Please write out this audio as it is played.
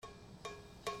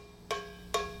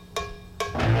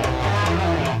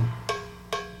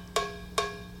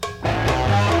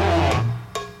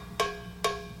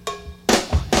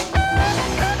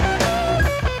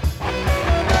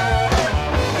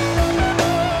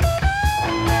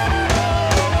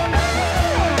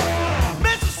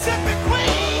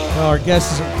Well, our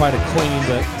guest isn't quite a queen,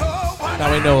 but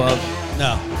that we know of.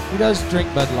 No. He does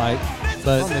drink Bud Light,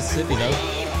 but From Mississippi,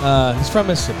 though. he's from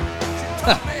Mississippi.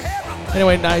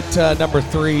 Anyway, night number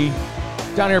 3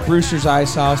 down here at Brewster's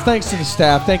Ice House. Thanks to the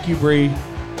staff. Thank you, Bree,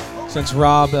 since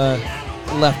Rob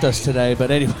left us today.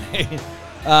 But anyway,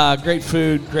 great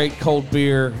food, great cold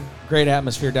beer, great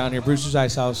atmosphere down here. Brewster's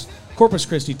Ice House, Corpus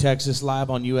Christi, Texas, live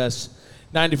on US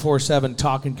 94.7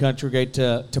 Talking Country. Great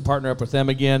to partner up with them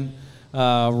again.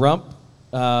 Rump,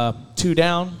 2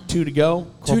 down, 2 to go.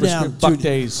 Corpus Buc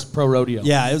Days Pro Rodeo.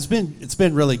 Yeah, it's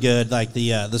been really good. Like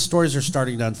the stories are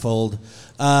starting to unfold.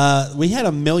 We had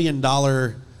 $1 million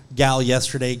gal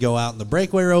yesterday go out in the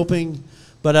breakaway roping,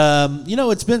 but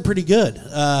it's been pretty good.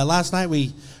 Last night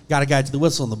we got a guy to the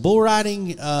whistle and the bull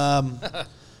riding,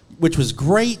 which was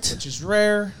great. Which is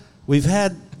rare. We've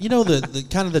had the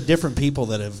kind of the different people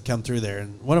that have come through there,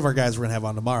 and one of our guys we're gonna have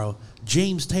on tomorrow,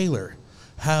 James Taylor.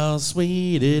 How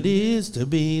sweet it is to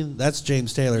be. That's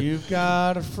James Taylor. You've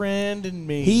got a friend in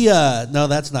me. No,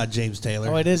 that's not James Taylor.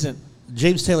 Oh, it isn't.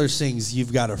 James Taylor sings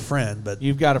 "You've Got a Friend," but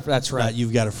that's right.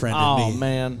 You've Got a Friend in Me. Oh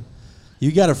man,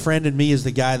 "You Got a Friend in Me" is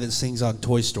the guy that sings on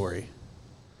Toy Story.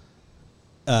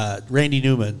 Randy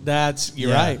Newman.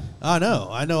 You're right. I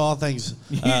know all things.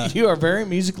 You are very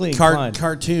musically inclined.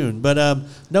 Cartoon, but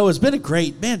no, it's been a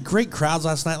great crowds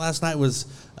last night. Last night was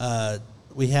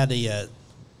we had a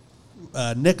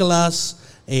Nicholas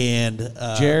and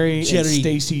Jerry and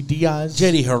Stacy Diaz.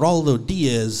 Jerry Geraldo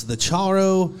Diaz, the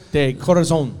Charo de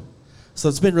Corazon. So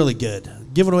it's been really good.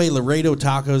 Giving away Laredo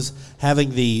tacos,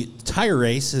 having the tire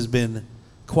race has been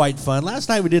quite fun. Last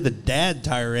night we did the dad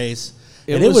tire race,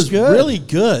 and it was good. Really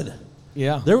good.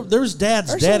 Yeah. There's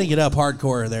dads dadding it up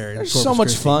hardcore there. There's so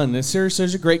much fun. Seriously,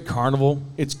 there's a great carnival.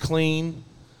 It's clean.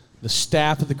 The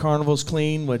staff at the carnival is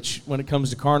clean, which when it comes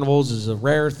to carnivals is a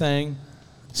rare thing.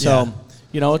 So,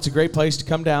 it's a great place to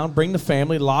come down, bring the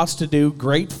family, lots to do,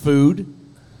 great food.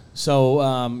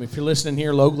 So if you're listening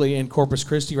here locally in Corpus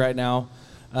Christi right now,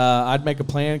 I'd make a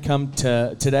plan, come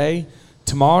to today.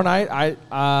 Tomorrow night,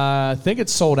 I think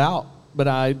it's sold out, but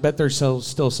I bet there's still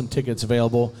some tickets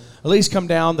available. At least come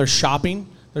down. There's shopping.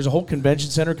 There's a whole convention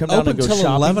center. Come down and go shopping. Open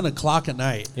until 11 o'clock at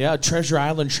night. Yeah, Treasure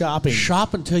Island shopping.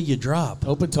 Shop until you drop.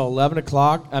 Open until 11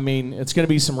 o'clock. I mean, it's going to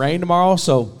be some rain tomorrow,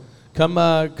 so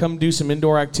come do some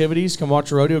indoor activities. Come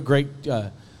watch a rodeo. Great.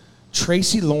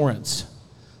 Tracy Lawrence.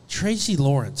 Tracy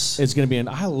Lawrence is going to be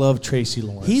I love Tracy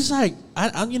Lawrence. He's like,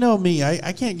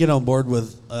 I can't get on board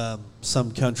with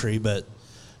some country, but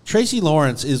Tracy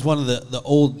Lawrence is one of the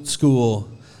old school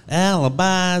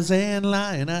alibis and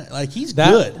lying. He's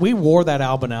good. We wore that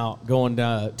album out going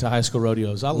to high school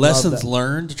rodeos. Lessons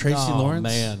Learned, Tracy Lawrence.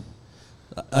 Man.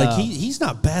 He's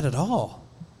not bad at all.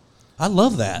 I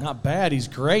love that. Not bad. He's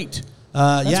great.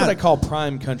 That's what I call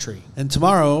prime country. And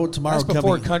tomorrow that's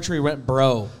before country went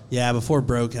bro. Yeah, before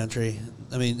bro country.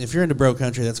 I mean, if you're into bro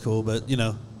country, that's cool, but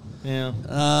Yeah.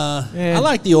 I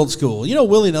like the old school.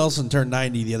 Willie Nelson turned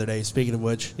 90 the other day, speaking of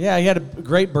which. Yeah, he had a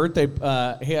great birthday.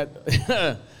 He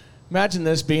had imagine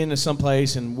this being to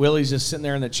someplace and Willie's just sitting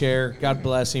there in the chair. God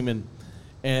bless him,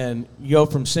 and you go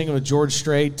from singing with George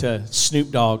Strait to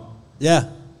Snoop Dogg. Yeah.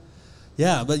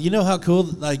 Yeah, but you know how cool,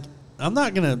 I'm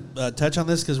not going to touch on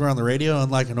this because we're on the radio,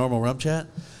 unlike a normal RümpChät,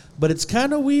 but it's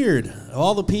kind of weird.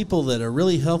 All the people that are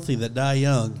really healthy that die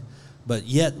young, but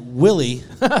yet Willie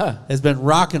has been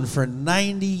rocking for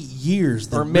 90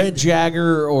 years. Or Mick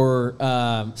Jagger or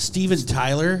Steven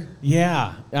Tyler.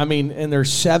 Yeah. I mean, in their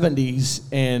 70s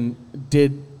and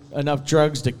did enough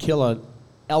drugs to kill an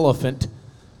elephant,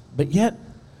 but yet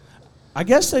I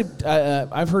guess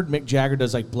I've heard Mick Jagger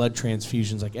does blood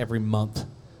transfusions every month.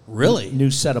 Really?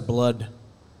 New set of blood.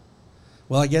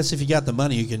 Well, I guess if you got the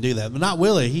money, you can do that. But not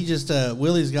Willie. He just,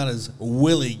 Willie's got his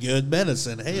Willie good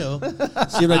medicine. Hey-o.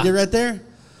 See what I did right there?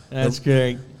 That's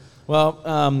great.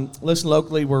 Well, listen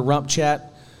locally, we're RümpChät.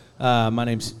 My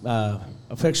name's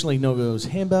affectionately known as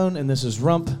Hambone, and this is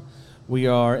Rump. We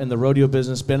are in the rodeo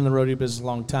business, been in the rodeo business a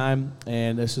long time,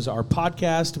 and this is our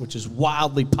podcast, which is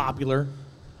wildly popular,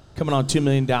 coming on 2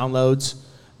 million downloads.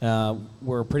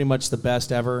 We're pretty much the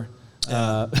best ever.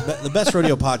 The best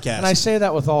rodeo podcast. And I say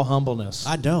that with all humbleness.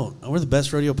 I don't. We're the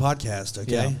best rodeo podcast,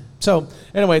 okay? Yeah. So,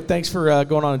 anyway, thanks for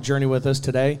going on a journey with us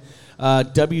today.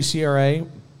 WCRA,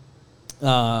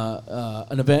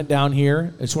 an event down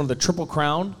here. It's one of the Triple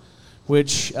Crown,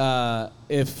 which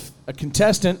if a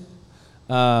contestant,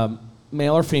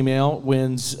 male or female,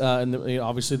 wins, and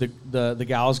obviously the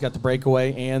gals got the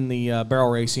breakaway and the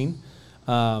barrel racing,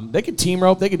 they could team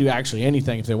rope. They could do actually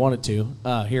anything if they wanted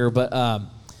to here, but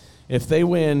if they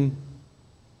win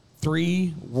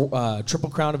 3 Triple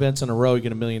Crown events in a row, you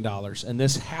get $1 million. And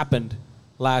this happened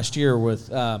last year with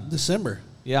December.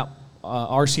 Yeah,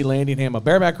 R.C. Landingham, a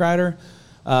bareback rider,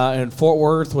 and Fort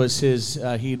Worth was his.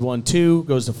 He'd won 2,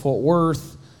 goes to Fort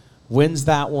Worth, wins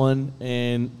that one,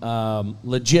 and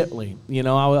legitly,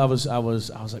 I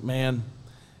was like, man,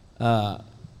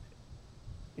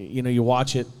 you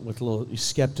watch it with a little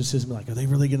skepticism, like, are they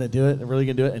really going to do it? They're really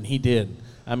going to do it, and he did.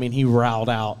 I mean, he riled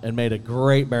out and made a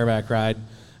great bareback ride,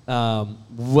 won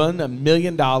 $1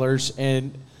 million,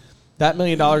 and that $1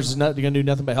 million is not going to do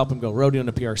nothing but help him go rodeo in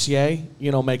the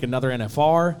PRCA, make another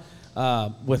NFR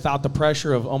without the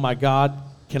pressure of, oh my God,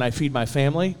 can I feed my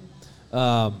family?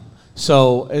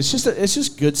 So it's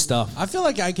just good stuff. I feel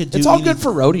like I could do. It's all good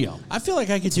for rodeo. I feel like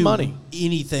I could do money.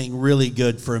 Anything really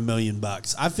good for $1 million.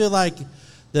 I feel like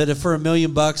that if for $1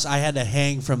 million I had to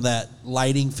hang from that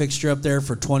lighting fixture up there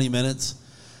for 20 minutes,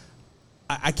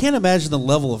 I can't imagine the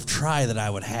level of try that I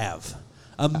would have.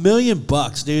 $1 million,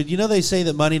 dude. They say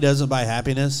that money doesn't buy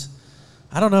happiness.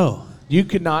 I don't know. You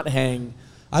could not hang.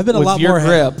 I've been with a lot your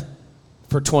more grip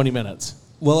for 20 minutes.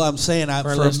 Well, I'm saying for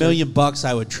 $1 million,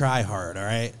 I would try hard. All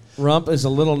right. Rump is a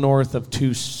little north of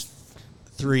 3.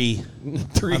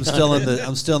 300.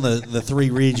 I'm still in the 3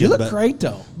 region. You look great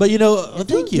though. But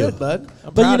thank you, good, bud.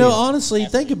 But honestly,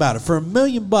 think about it. For $1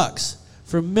 million,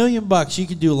 you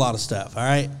could do a lot of stuff. All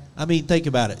right. I mean, think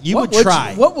about it. You would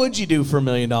try. What would you do for $1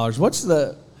 million? What's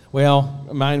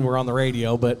mine were on the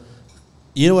radio, but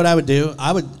you know what I would do?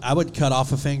 I would cut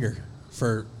off a finger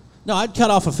I'd cut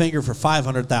off a finger for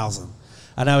 $500,000,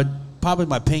 and I would probably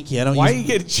my pinky. Why you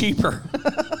get it cheaper?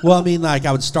 Well, I mean, like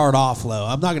I would start off low.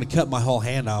 I'm not going to cut my whole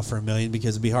hand off for $1 million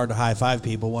because it'd be hard to high five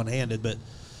people one handed. But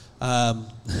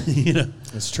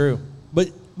it's true. But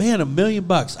man, $1 million.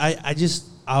 I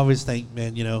always think,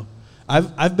 man,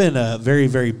 I've been very,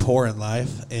 very poor in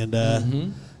life and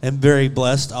and very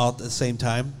blessed all at the same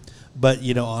time. But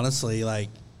honestly, like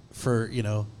for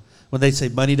when they say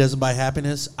money doesn't buy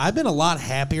happiness, I've been a lot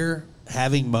happier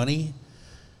having money,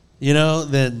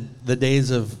 than the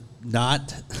days of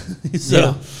not.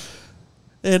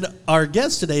 And our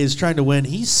guest today is trying to win.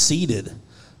 He's seated,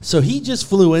 so he just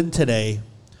flew in today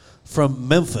from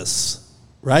Memphis,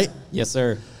 right? Yes,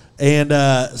 sir. And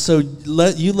so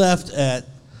you left at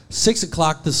 6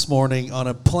 o'clock this morning on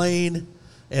a plane,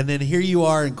 and then here you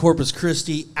are in Corpus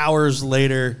Christi hours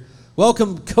later.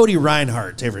 Welcome, Kody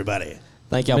Rinehart, everybody.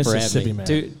 Thank y'all for having me.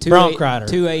 Man. Bronc rider.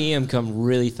 2 a.m. come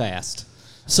really fast.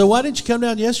 So why didn't you come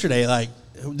down yesterday? Like,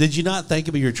 did you not think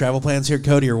about your travel plans here,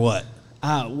 Kody, or what?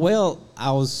 Well,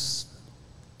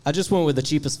 I just went with the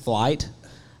cheapest flight,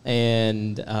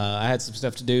 and I had some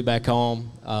stuff to do back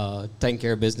home, taking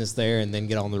care of business there, and then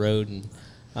get on the road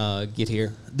and get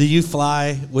here. Do you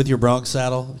fly with your bronc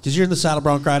saddle? Because you're in the saddle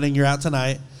bronc riding, you're out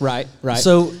tonight. Right.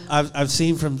 So I've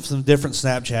seen from some different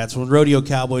Snapchats, when rodeo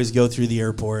cowboys go through the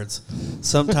airports,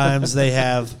 sometimes they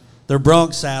have their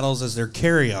bronc saddles as their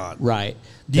carry-on. Right.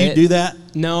 Do you do that?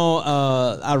 No,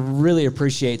 I really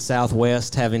appreciate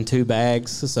Southwest having 2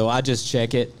 bags, so I just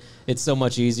check it. It's so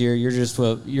much easier.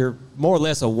 You're more or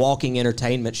less a walking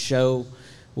entertainment show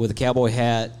with a cowboy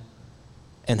hat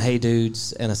and hey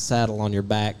dudes and a saddle on your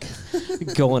back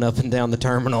going up and down the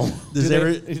terminal. Do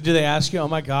they ask you, oh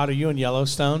my God, are you in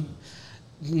Yellowstone?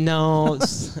 No,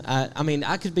 I mean,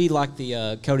 I could be like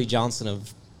the Cody Johnson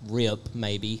of RIP,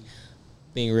 maybe,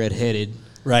 being redheaded.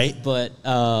 Right. But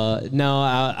no,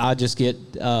 I just get,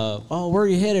 oh, where are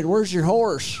you headed? Where's your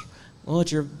horse? Well,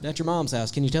 at your mom's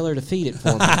house. Can you tell her to feed it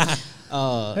for me?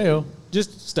 Hey-o.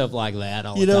 Just stuff like that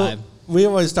all the time. We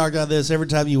always talk about this every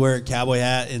time you wear a cowboy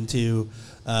hat into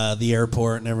the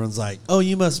airport, and everyone's like, oh,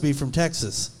 you must be from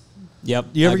Texas. Yep.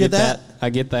 You ever get that?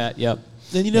 I get that, yep.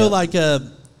 Then, like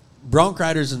bronc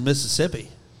riders in Mississippi,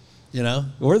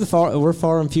 We're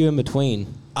far and few in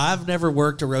between. I've never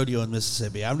worked a rodeo in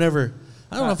Mississippi. I don't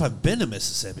know if I've been to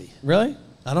Mississippi. Really?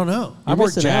 I don't know. You're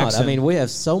missing out. I mean, we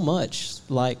have so much,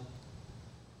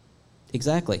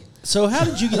 exactly. So how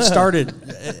did you get started?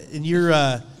 And you're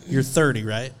 30,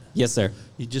 right? Yes, sir.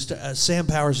 You just Sam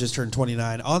Powers just turned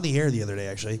 29 on the air the other day,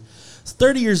 actually. He's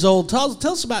 30 years old. Tell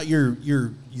us about your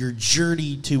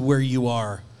journey to where you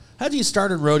are. How did you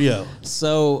start in rodeo?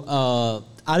 So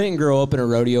I didn't grow up in a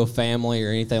rodeo family or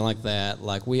anything like that.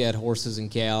 Like, we had horses and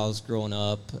cows growing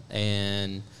up,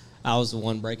 and I was the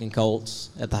one breaking colts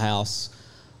at the house.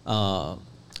 I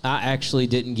actually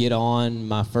didn't get on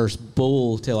my first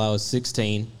bull till I was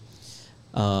 16.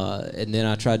 And then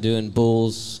I tried doing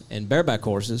bulls and bareback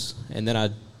horses, and then I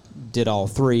did all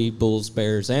 3, bulls,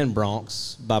 bears, and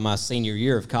broncs by my senior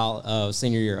year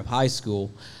of high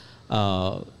school.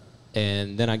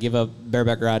 And then I give up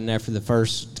bareback riding after the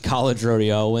first college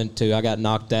rodeo I went to. I got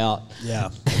knocked out.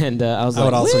 Yeah. And I was I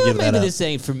would also give that maybe up. this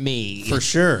ain't for me. For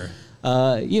sure.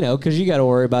 Because you got to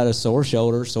worry about a sore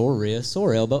shoulder, sore wrist,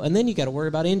 sore elbow, and then you got to worry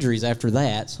about injuries after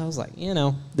that. So I was like,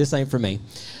 this ain't for me.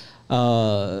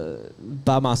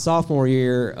 By my sophomore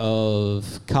year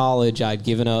of college, I'd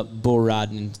given up bull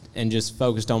riding and just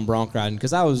focused on bronc riding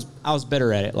because I was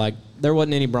better at it. Like, there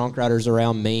wasn't any bronc riders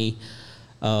around me.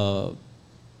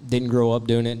 Didn't grow up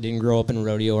doing it. Didn't grow up in a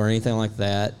rodeo or anything like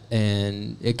that.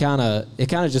 And it kind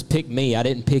of just picked me. I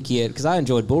didn't pick it because I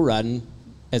enjoyed bull riding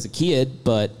as a kid,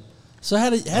 but. So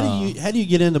how do you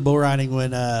get into bull riding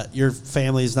when your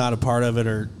family is not a part of it,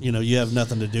 or you have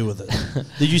nothing to do with it?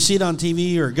 Did you see it on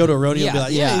TV or go to a rodeo? And be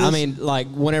like, yeah. I mean, like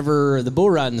whenever the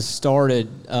bull riding started,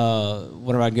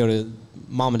 whenever I'd go to,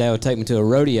 Mom and Dad would take me to a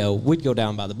rodeo. We'd go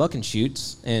down by the bucking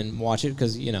chutes and watch it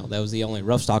because that was the only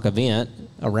rough stock event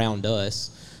around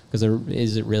us because there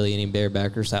isn't really any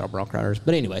bareback or saddle bronc riders.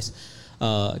 But anyways,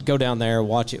 go down there,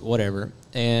 watch it, whatever.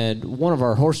 And one of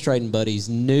our horse trading buddies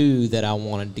knew that I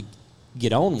wanted to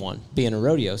get on one, be in a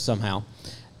rodeo somehow.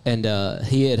 And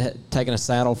he had taken a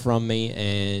saddle from me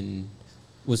and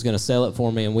was going to sell it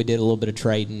for me, and we did a little bit of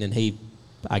trading, and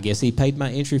I guess he paid my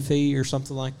entry fee or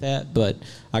something like that, but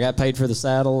I got paid for the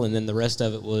saddle, and then the rest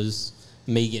of it was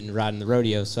me riding the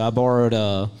rodeo. So I borrowed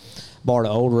an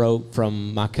old rope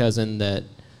from my distant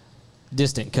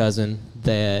cousin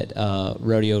that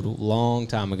rodeoed a long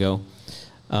time ago.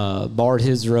 Borrowed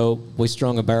his rope. We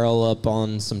strung a barrel up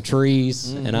on some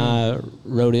trees, and I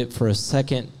rode it for a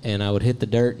second, and I would hit the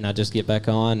dirt, and I'd just get back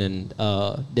on, and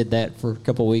did that for a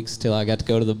couple of weeks till I got to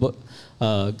go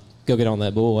to go get on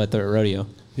that bull at the rodeo.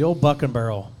 The old buck and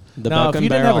barrel. If you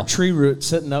didn't have a tree root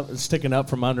sticking up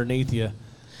from underneath you,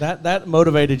 that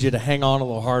motivated you to hang on a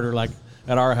little harder. Like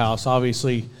at our house,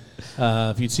 obviously.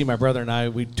 If you'd see my brother and I,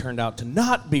 we turned out to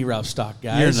not be rough stock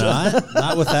guys. You're not?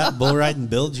 Not with that bull riding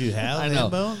build you have? I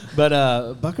know.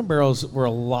 But buck and barrels were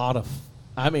a lot of.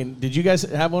 I mean, did you guys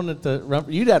have one at the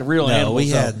rump? You had real animals. We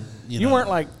had. You weren't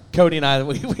like Kody and I.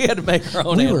 We had to make our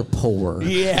own. We were poor.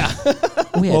 Yeah.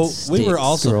 we were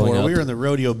also poor. Up. We were in the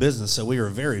rodeo business, so we were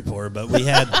very poor. But we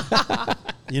had,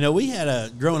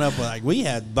 growing up, like we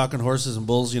had bucking horses and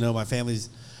bulls. My family's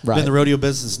been in the rodeo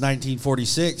business since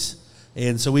 1946.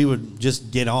 And so we would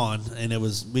just get on, and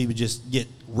we would just get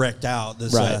wrecked out.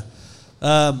 This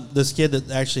kid that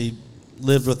actually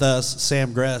lived with us,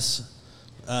 Sam Gress,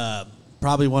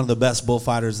 probably one of the best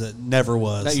bullfighters that never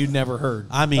was. That you'd never heard.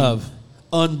 I mean,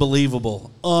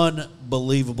 unbelievable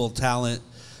talent.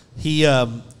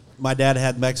 My dad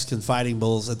had Mexican fighting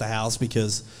bulls at the house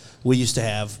because we used to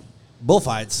have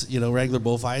bullfights, regular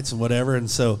bullfights and whatever.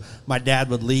 And so my dad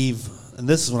would leave, and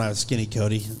this is when I was skinny,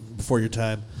 Kody, before your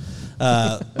time.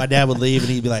 My dad would leave, and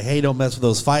he'd be like, hey, don't mess with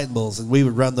those fighting bulls. And we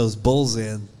would run those bulls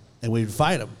in, and we would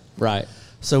fight them. Right.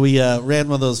 So we ran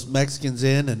one of those Mexicans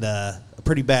in, and a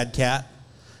pretty bad cat,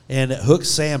 and it hooks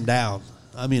Sam down.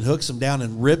 I mean, hooks him down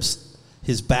and rips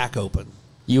his back open.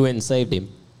 You went and saved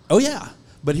him. Oh, yeah.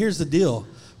 But here's the deal.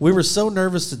 We were so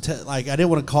nervous I didn't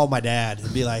want to call my dad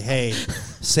and be like, hey,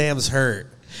 Sam's hurt.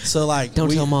 So,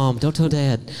 don't tell Mom. Don't tell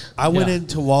Dad. I went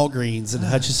into Walgreens in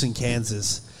Hutchinson,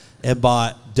 Kansas, and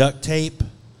bought duct tape,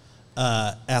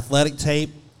 athletic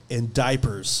tape, and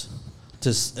diapers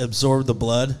to absorb the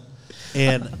blood.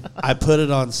 And I put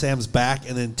it on Sam's back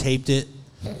and then taped it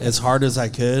as hard as I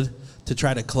could to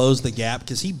try to close the gap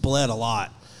because he bled a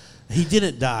lot. He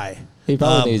didn't die. He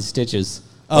probably needed stitches.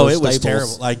 Oh, it was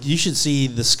terrible. You should see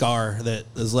the scar that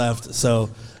is left. So,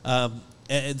 and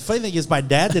the funny thing is my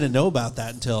dad didn't know about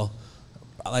that until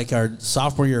our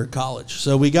sophomore year of college.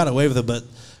 So we got away with it, but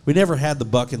we never had the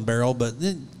buck and barrel, but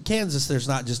in Kansas, there's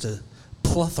not just a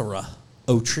plethora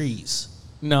of trees.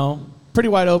 No, pretty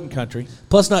wide open country.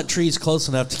 Plus, not trees close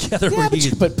enough together. Yeah, but you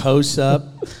can put posts up.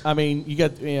 I mean, we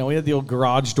had the old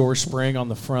garage door spring on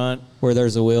the front. Where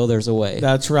there's a will, there's a way.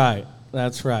 That's right.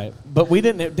 But we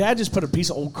didn't. Dad just put a piece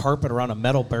of old carpet around a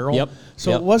metal barrel. Yep.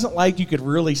 So it wasn't like you could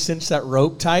really cinch that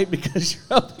rope tight because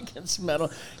you're up against metal.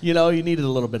 You needed a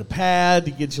little bit of pad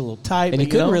to get you a little tight. And you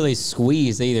couldn't really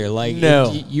squeeze either.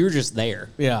 No. You're just there.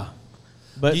 Yeah.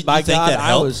 But by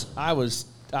God, I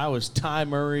was Ty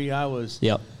Murray. I was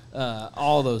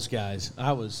all those guys.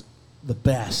 I was the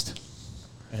best.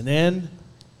 And then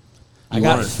I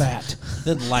got fat.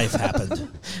 Then life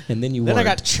happened. And then I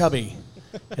got chubby.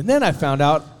 And then I found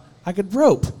out I could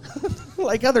rope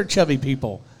like other chubby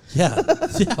people. Yeah,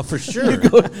 for sure.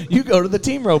 You go to the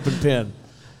team roping pin.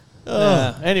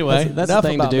 Anyway, that's the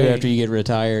thing to do after you get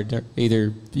retired.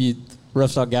 Either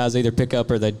rough stock guys either pick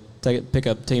up or they pick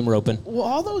up team roping. Well,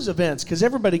 all those events, because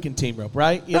everybody can team rope,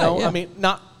 right? I mean,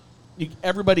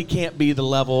 everybody can't be the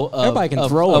level of everybody can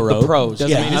throw a rope. The pros.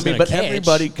 But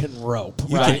everybody can rope.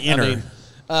 You can enter.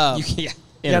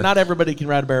 Yeah, not everybody can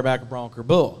ride a bareback, a bronc, or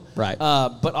bull. Right.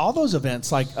 But all those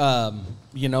events, like,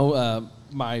 my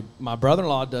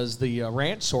brother-in-law does the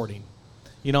ranch sorting.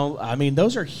 I mean,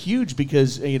 those are huge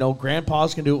because,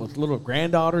 grandpas can do it with little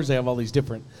granddaughters. They have all these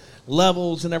different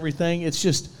levels and everything. It's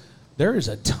just, there is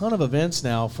a ton of events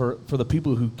now for the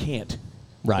people who can't.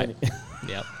 Right.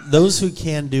 Yep. Those who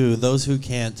can do, those who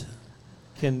can't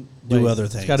can do other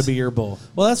things. It's got to be your bull.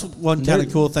 Well, that's one kind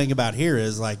of cool thing about here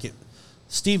is like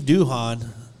Steve Duhan,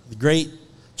 the great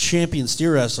champion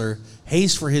steer wrestler,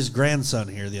 hazed for his grandson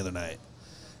here the other night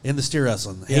in the steer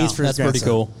wrestling. Yeah, Hazed for his that's pretty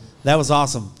grandson. cool. That was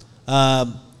awesome.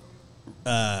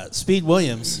 Speed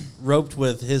Williams roped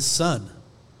with his son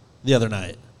the other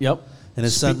night. Yep. And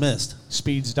his son missed.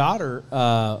 Speed's daughter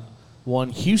won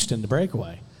Houston the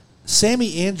breakaway.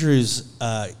 Sammy Andrews'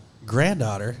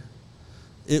 granddaughter,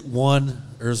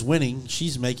 is winning.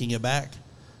 She's making it back.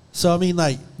 So, I mean,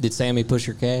 like... Did Sammy push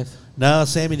her calf? No,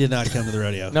 Sammy did not come to the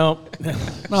rodeo. No.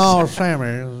 No,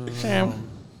 Sammy. Sam.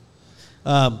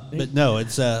 But no,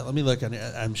 it's... let me look.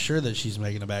 I'm sure that she's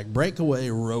making it back. Breakaway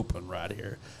roping right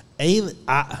here.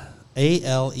 A-L-E-E.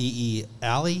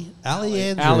 Allie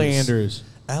Andrews. Allie Andrews.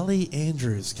 Allie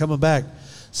Andrews coming back.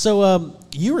 So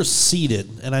you were seated,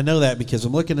 and I know that because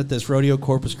I'm looking at this Rodeo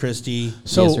Corpus Christi.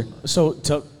 So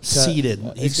Seated.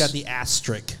 He's got the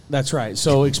asterisk. That's right.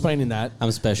 So explaining that. I'm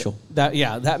special.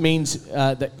 That means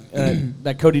that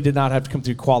Kody did not have to come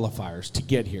through qualifiers to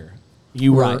get here.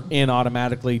 You were in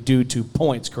automatically due to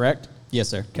points, correct? Yes,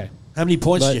 sir. Okay. How many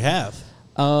points do you have?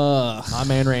 My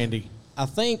man Randy. I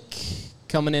think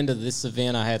coming into this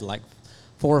event, I had like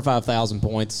 4,000 or 5,000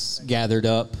 points gathered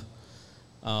up.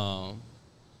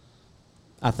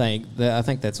 I think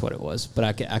that's what it was, but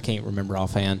I can't remember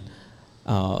offhand.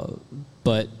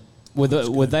 But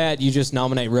with that, you just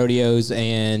nominate rodeos,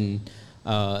 and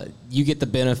you get the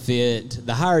benefit.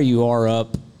 The higher you are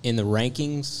up in the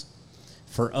rankings,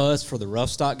 for us, for the rough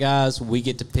stock guys, we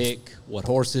get to pick what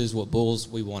horses, what bulls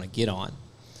we want to get on.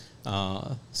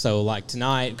 So like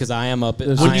tonight, because I am up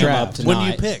tonight. When do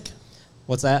you pick?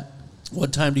 What's that?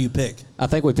 What time do you pick? I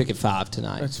think we pick at 5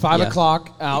 tonight. It's 5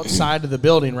 o'clock outside of the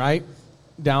building, right?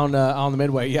 Down on the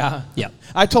Midway, yeah. Yeah.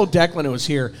 I told Declan it was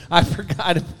here. I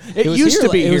forgot. It used to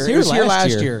be here. It was here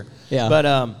last year. Yeah.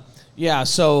 But,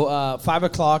 so 5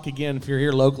 o'clock, again, if you're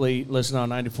here locally, listen on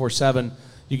 94.7,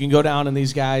 you can go down and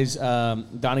these guys,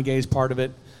 Donnie Gay's part of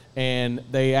it, and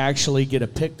they actually get to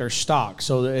pick their stock.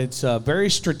 So it's very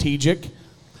strategic.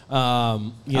 I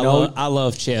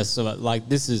love chess. So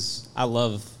I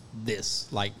love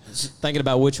this, like thinking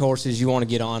about which horses you want to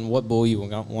get on, what bull you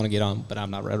want to get on, but I'm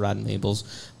not riding any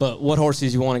bulls, but what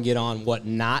horses you want to get on, what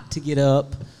not to get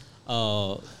up,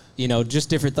 just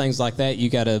different things like that you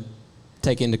got to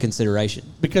take into consideration.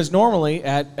 Because normally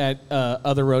at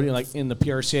other rodeo, like in the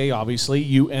PRCA, obviously,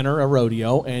 you enter a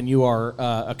rodeo and you are,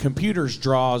 a computer's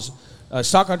draws,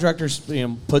 stock contractors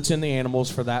puts in the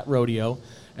animals for that rodeo,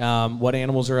 what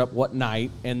animals are up what night,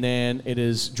 and then it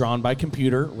is drawn by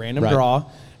computer, random draw.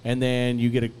 And then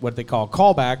you get what they call a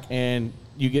callback, and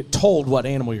you get told what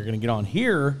animal you're going to get on.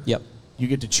 Here, you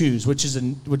get to choose, which is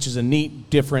a neat,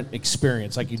 different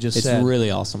experience, like you just said. It's really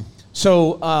awesome.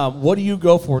 So what do you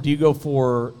go for? Do you go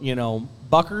for,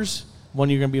 buckers,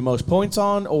 one you're going to be most points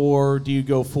on, or do you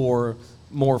go for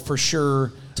more for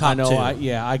sure? Top two.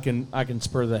 I can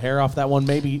spur the hair off that one.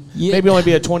 Maybe only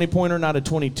be a 20-pointer, not a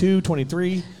 22,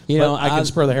 23. But I can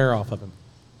spur the hair off of him.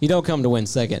 You don't come to win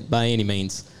second by any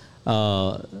means.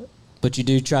 But you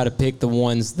do try to pick the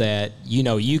ones that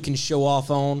you can show off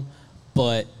on,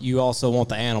 but you also want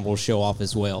the animal to show off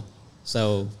as well.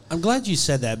 So I'm glad you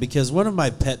said that, because one of my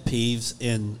pet peeves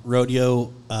in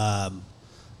rodeo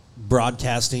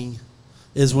broadcasting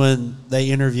is when they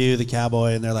interview the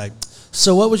cowboy and they're like,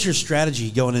 "So what was your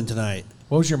strategy going in tonight?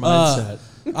 What was your mindset?"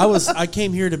 I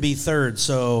came here to be third,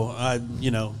 so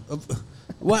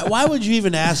Why would you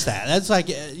even ask that? That's like,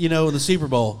 the Super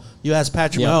Bowl. You ask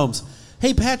Patrick Mahomes,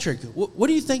 "Hey, Patrick, what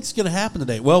do you think's going to happen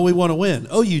today?" "Well, we want to win."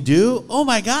 "Oh, you do? Oh,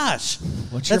 my gosh.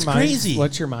 That's crazy."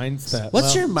 What's your mindset?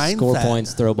 What's your mindset? Score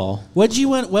points, throw ball. What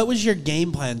was your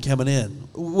game plan coming in?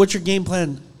 What's your game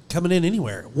plan coming in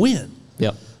anywhere? Win.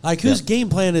 Yep. Like, whose game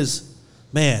plan is,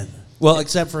 man, well,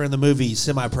 except for in the movie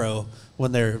Semi-Pro,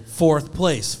 when they're fourth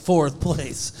place.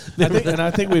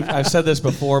 I think I've said this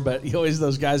before, but you always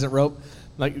those guys that rope,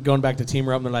 like going back to team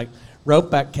rope, and they're like, "Rope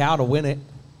that cow to win it."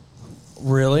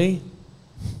 Really?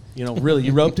 Really,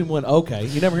 you roped him win? Okay.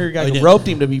 You never hear a guy who roped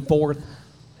him to be fourth.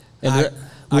 And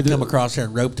I come across here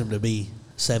and roped him to be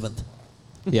seventh.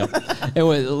 Yeah. It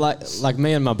was like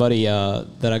me and my buddy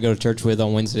that I go to church with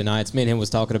on Wednesday nights, me and him was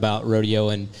talking about rodeo,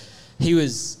 and he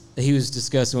was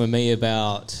discussing with me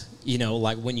about,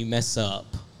 like when you mess up.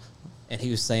 And he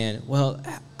was saying, well,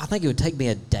 I think it would take me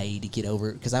a day to get over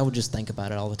it because I would just think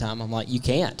about it all the time. I'm like, you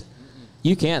can't.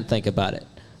 You can't think about it.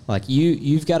 Like,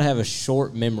 you've got to have a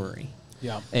short memory.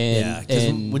 Yeah.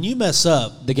 Because when you mess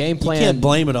up, the game plan, you can't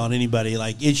blame it on anybody.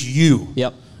 Like, it's you.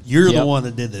 Yep. You're the one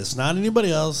that did this, not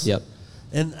anybody else. Yep.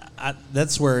 And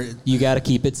that's where you got to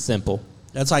keep it simple.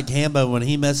 That's like Hambo. When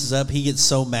he messes up, he gets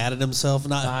so mad at himself.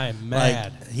 I'm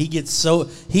mad. Like,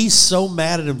 he's so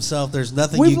mad at himself. There's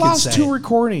nothing We've you can say. lost 2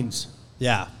 recordings.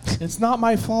 Yeah. It's not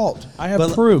my fault. I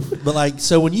have proof. But like,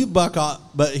 so when you buck off,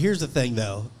 but here's the thing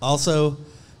though. Also,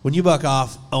 when you buck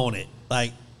off, own it.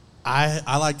 Like,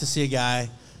 I like to see a guy,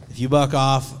 if you buck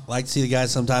off, I like to see the guy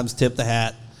sometimes tip the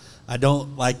hat. I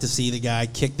don't like to see the guy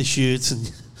kick the chutes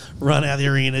and run out of the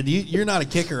arena. You're not a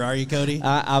kicker, are you, Cody?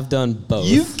 I've done both.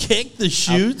 You've kicked the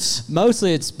chutes?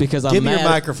 Mostly it's because I'm Give mad. me your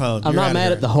microphone. I'm not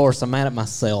mad at the horse. I'm mad at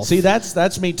myself. See,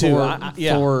 that's me too.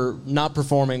 For not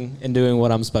performing and doing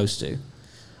what I'm supposed to.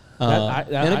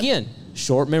 And again,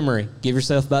 short memory. Give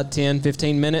yourself about 10,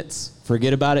 15 minutes.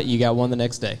 Forget about it. You got one the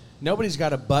next day. Nobody's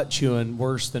got a butt chewing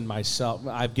worse than myself.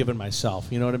 I've given myself.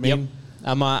 You know what I mean?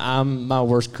 Yep. I'm my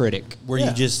worst critic. Where you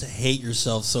just hate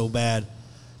yourself so bad.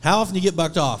 How often do you get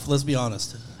bucked off? Let's be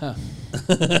honest.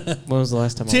 When was the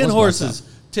last time? 10 horses.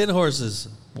 10 horses.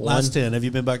 Last 10. Have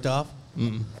you been bucked off?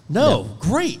 Mm-mm. No.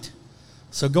 Great.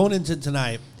 So going into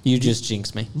tonight. You just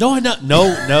jinxed me. No,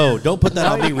 no. Don't put that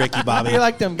on me, Ricky Bobby. You're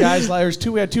like them guys.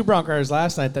 We had 2 bronc riders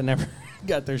last night that never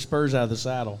got their spurs out of the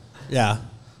saddle. Yeah.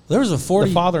 There was a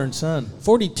the father and son.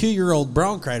 42-year-old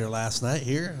bronc rider last night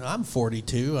here. I'm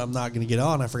 42. I'm not going to get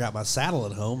on. I forgot my saddle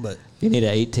at home, but you need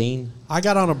an 18. I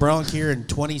got on a bronc here in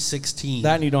 2016.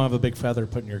 That and you don't have a big feather to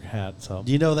put in your hat. So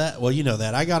do you know that? Well, you know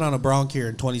that. I got on a bronc here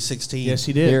in 2016. Yes,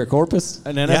 he did. Here at Corpus?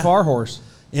 An NFR horse.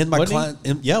 In my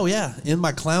in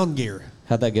my clown gear.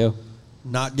 How'd that go?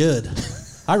 Not good.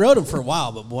 I rode him for a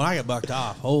while, but when I got bucked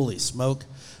off, holy smoke.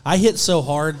 I hit so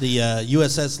hard the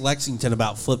USS Lexington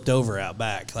about flipped over out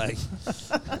back. Like,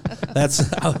 that's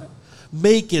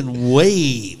making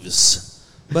waves.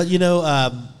 But,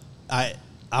 I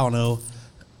don't know.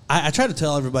 I try to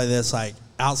tell everybody this, like,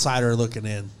 outsider looking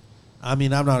in. I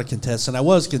mean, I'm not a contestant. I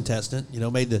was a contestant,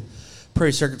 made the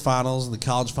Prairie Circuit finals and the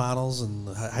college finals and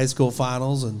the high school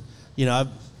finals. And, I've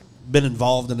been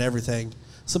involved in everything.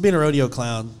 So being a rodeo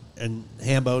clown and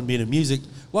Hambo and being in music,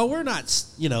 well, we're not,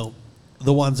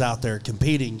 the ones out there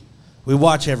competing. We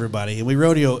watch everybody, and we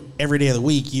rodeo every day of the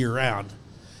week, year round.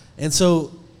 And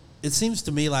so it seems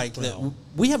to me like that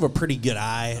we have a pretty good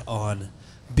eye on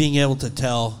being able to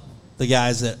tell the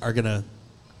guys that are going to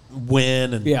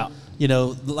win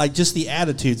and, like just the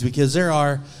attitudes, because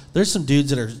there's some dudes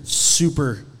that are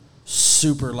super,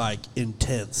 super, like,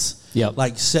 intense. Yep.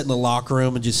 Like sit in the locker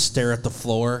room and just stare at the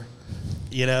floor,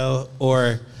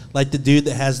 or like the dude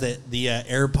that has the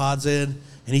AirPods in,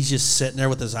 and he's just sitting there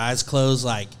with his eyes closed,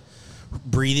 like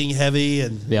breathing heavy.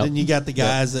 And then you got the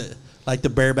guys that, like the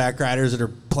bareback riders that are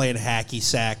playing hacky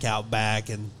sack out back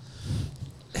and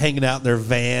hanging out in their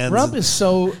vans. Rump is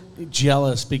so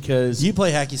jealous because... You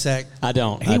play hacky sack? I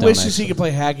don't. He wishes he could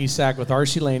play hacky sack with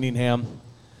R.C. Landingham.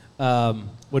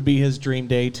 Would be his dream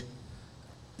date.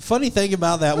 Funny thing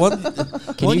about that one...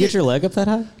 Can you get your leg up that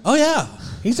high? Oh, yeah.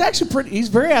 He's actually he's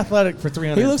very athletic for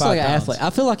 300 pounds. He looks like an athlete. I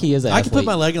feel like he is an athlete. I can put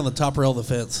my leg on the top rail of the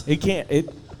fence. He can't.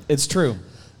 It's true.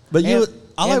 But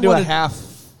I'll do a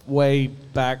halfway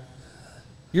back.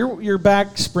 Your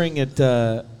back spring at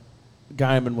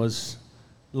Guyman was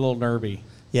a little nervy.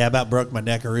 Yeah, about broke my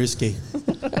neck, Aruski.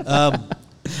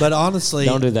 But honestly...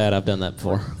 Don't do that. I've done that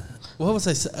before. What was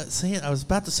I saying? I was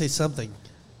about to say something.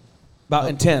 About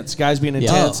intense. Guys being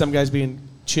intense, some guys being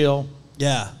chill.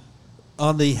 Yeah.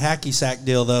 On the hacky sack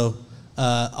deal, though,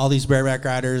 all these bareback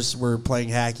riders were playing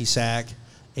hacky sack,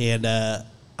 and I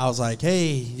was like, hey,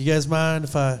 you guys mind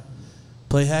if I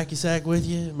play hacky sack with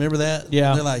you? Remember that? Yeah.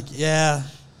 And they're like, yeah.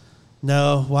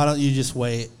 No, why don't you just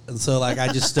wait? And so, like, I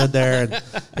just stood there, and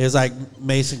it was like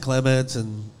Mason Clements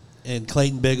and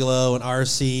Clayton Bigelow and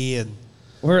RC. And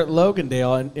we're at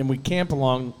Logandale, and we camp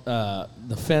along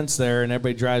the fence there, and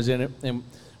everybody drives in it, and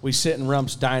we sit in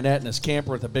Rump's dinette in this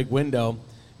camper with a big window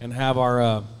and have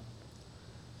our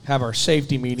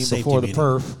safety meeting before the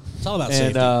perf. It's all about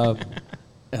safety.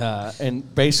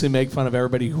 And basically make fun of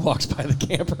everybody who walks by the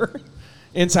camper,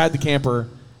 inside the camper,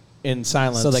 in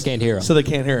silence. So they can't hear us. So they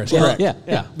can't hear us. Yeah, Correct.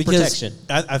 Yeah. Because protection.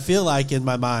 I feel like in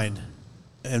my mind,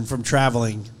 and from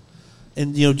traveling,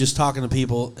 and just talking to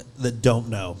people that don't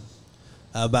know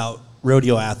about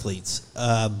rodeo athletes,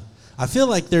 I feel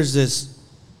like there's this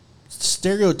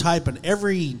stereotype in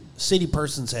every city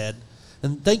person's head,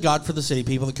 And thank God for the city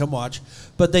people that come watch.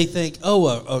 But they think, oh,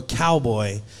 a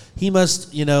cowboy, he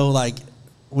must, like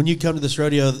when you come to this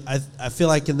rodeo, I feel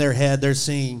like in their head they're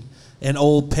seeing an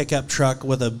old pickup truck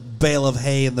with a bale of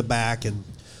hay in the back and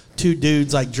two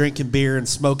dudes like drinking beer and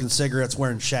smoking cigarettes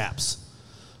wearing chaps.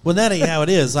 When that ain't how it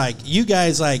is. Like, you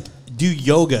guys like do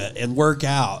yoga and work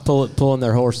out. Pulling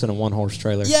their horse in a one-horse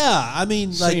trailer. Yeah, I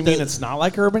mean, So like, you mean it's not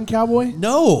like Urban Cowboy?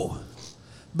 no.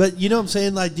 But you know what I'm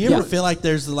saying? Like, do you ever feel like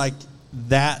there's like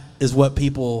that is what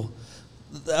people?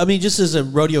 I mean, just as a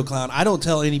rodeo clown, I don't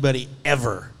tell anybody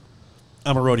ever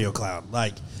I'm a rodeo clown.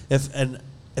 Like,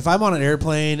 if I'm on an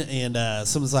airplane and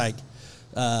someone's like,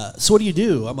 so what do you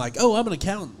do? I'm like, oh, I'm an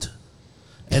accountant.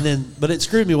 And then, but it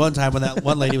screwed me one time when that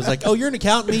one lady was like, oh, you're an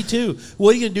accountant? Me too.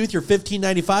 What are you going to do with your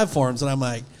 1595 forms? And I'm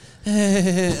like,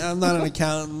 I'm not an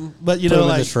accountant. But, Put 'em in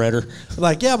like, the shredder.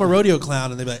 Like, yeah, I'm a rodeo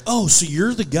clown. And they'd be like, oh, so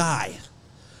you're the guy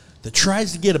that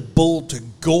tries to get a bull to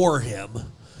gore him,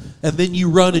 and then you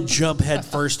run and jump head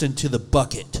first into the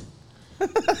bucket.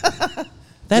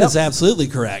 That is absolutely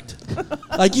correct.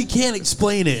 Like, you can't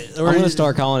explain it. I'm going to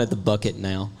start calling it the bucket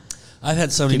now. I've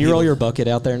had so many Can you roll your bucket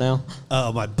out there now?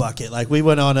 Oh, my bucket. Like, we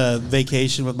went on a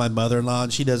vacation with my mother-in-law,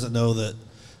 and she doesn't know that,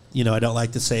 I don't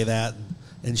like to say that.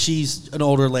 And she's an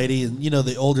older lady, and,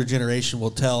 the older generation will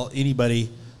tell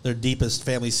anybody their deepest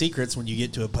family secrets when you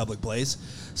get to a public place.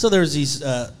 So there's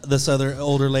this other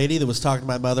older lady that was talking to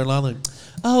my mother-in-law, like,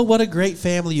 oh, what a great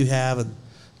family you have. And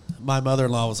my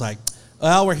mother-in-law was like,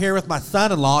 well, we're here with my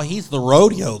son-in-law. He's the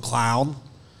rodeo clown.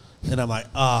 And I'm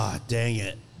like, dang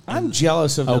it. I'm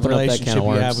jealous of the Open up that relationship can of you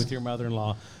worms. have with your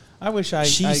mother-in-law. I wish I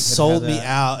She could sold have me that.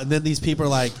 out. And then these people are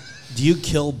like, do you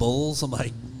kill bulls? I'm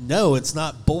like, no, it's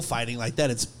not bullfighting like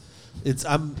that.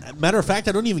 Matter of fact,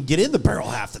 I don't even get in the barrel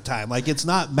half the time. Like, it's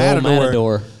not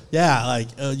matador. Yeah, like,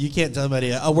 you can't tell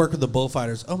anybody, I work with the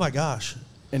bullfighters. Oh, my gosh.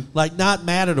 And like, not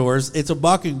matadors. It's a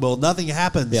bucking bull. Nothing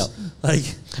happens. Yep. Like,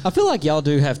 I feel like y'all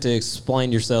do have to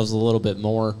explain yourselves a little bit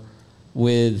more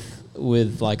with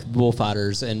like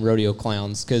bullfighters and rodeo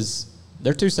clowns, because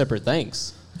they're two separate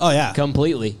things. oh, yeah.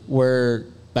 Completely. Where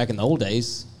back in the old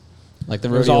days, like the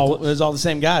It was rodeo. all the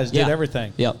same guys, did Yeah.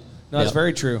 everything. Yep. No, that's Yep.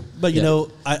 very true. But,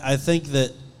 I think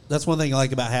that's one thing I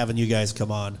like about having you guys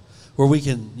come on, where we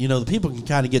can, the people can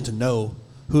kind of get to know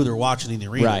who they're watching in the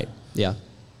arena. Right. Yeah.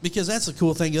 Because that's the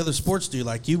cool thing other sports do.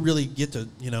 Like, you really get to,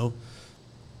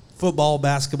 football,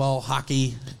 basketball,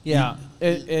 hockey. Yeah.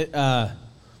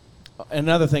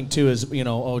 Another thing too is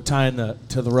tying the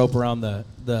rope around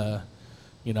the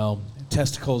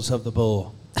testicles of the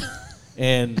bull,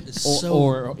 and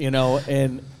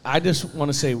and I just want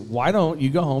to say, why don't you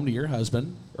go home to your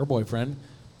husband or boyfriend,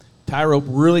 tie a rope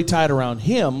really tight around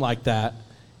him like that,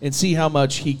 and see how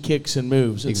much he kicks and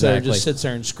moves instead of just sits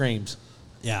there and screams.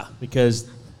 Yeah. Because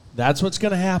that's what's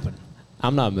going to happen.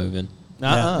 I'm not moving.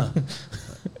 I'm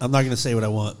not going to say what I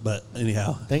want, but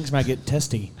anyhow. Things might get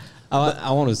testy.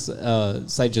 I want to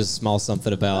say just small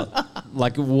something about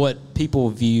like what people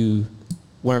view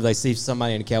whenever they see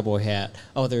somebody in a cowboy hat.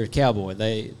 Oh, they're a cowboy.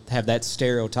 They have that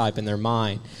stereotype in their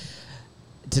mind.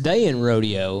 Today in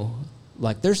rodeo,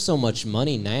 like, there's so much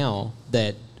money now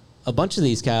that a bunch of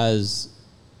these guys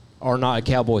are not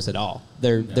cowboys at all.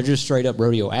 They're just straight up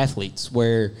rodeo athletes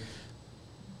where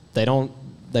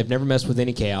they've never messed with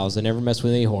any cows, they never messed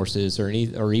with any horses or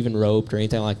even roped or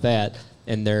anything like that,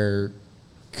 and they're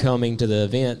coming to the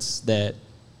events that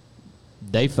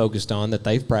they focused on, that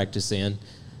they've practiced in,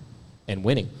 and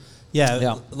winning.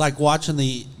 Yeah, like watching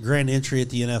the grand entry at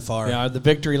the NFR. Yeah, the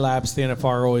victory laps, the NFR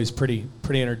are always pretty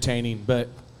entertaining. But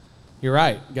you're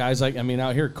right, guys. Like, I mean,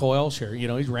 out here, Coyle, sure,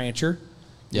 he's rancher,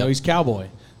 he's cowboy.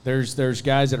 There's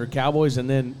guys that are cowboys, and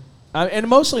then and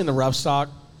mostly in the rough stock.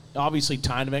 Obviously,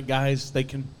 time event guys, they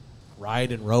can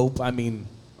ride and rope. I mean,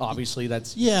 obviously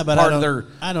that's but part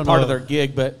of their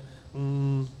gig. But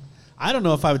I don't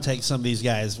know if I would take some of these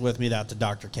guys with me out to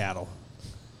Dr. Cattle.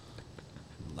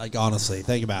 Like, honestly,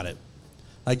 think about it.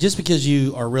 Like, just because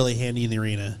you are really handy in the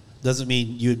arena doesn't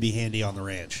mean you would be handy on the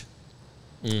ranch.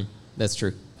 That's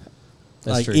true.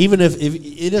 That's true. Even if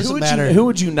it doesn't matter. Who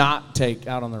would you not take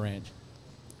out on the ranch?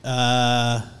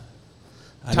 Time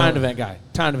event guy.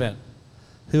 Time event.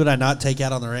 Who would I not take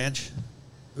out on the ranch?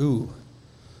 Ooh.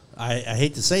 I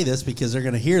hate to say this because they're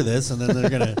going to hear this, and then they're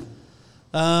going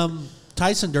to...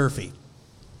 Tyson Durfee.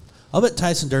 I'll bet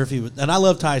Tyson Durfee would... And I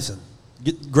love Tyson.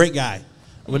 Great guy.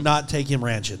 I would not take him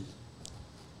ranching.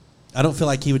 I don't feel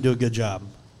like he would do a good job.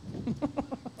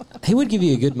 He would give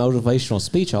you a good motivational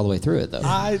speech all the way through it, though.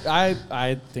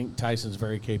 I think Tyson's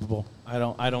very capable. I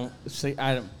don't see.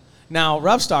 Now,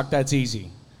 rough stock, that's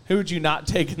easy. Who would you not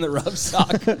take in the rough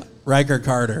stock? Riker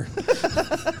Carter.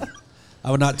 I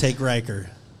would not take Riker.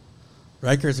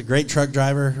 Riker's a great truck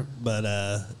driver,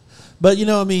 but you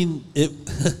know, I mean,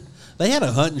 they had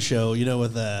a hunting show, you know,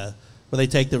 with where they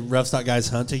take the rough stock guys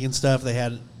hunting and stuff. They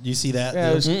had, you see that?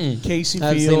 Yeah, it was Casey I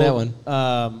haven't Field, seen that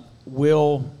one.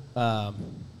 Will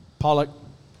Pollock,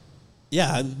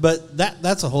 Yeah, but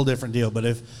that's a whole different deal.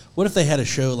 But what if they had a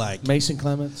show like Mason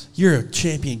Clements? You're a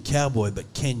champion cowboy,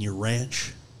 but can you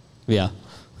ranch? Yeah.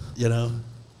 You know,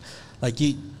 like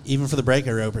even for the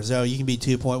breaker ropers, you can be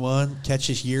 2.1, catch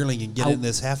this yearling and get in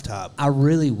this half top. I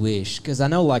really wish, because I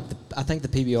know, like, I think the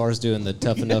PBR is doing the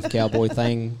Tough Enough Cowboy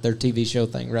thing, their TV show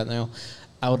thing right now.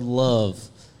 I would love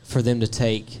for them to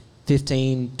take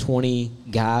 15, 20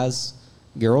 guys,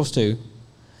 girls too,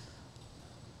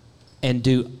 and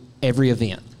do every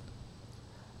event.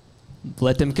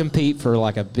 Let them compete for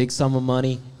like a big sum of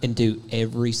money and do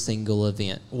every single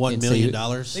event. $1 million.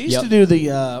 They used to do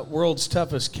the World's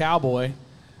Toughest Cowboy.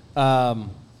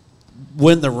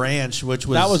 Win the ranch, which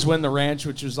was... That was Win the Ranch,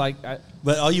 which was like...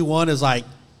 but all you want is like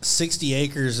 60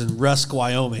 acres in Rusk,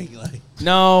 Wyoming. Like,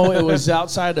 no, it was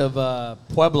outside of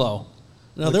Pueblo.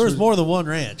 no, there was more than one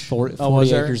ranch. 40 was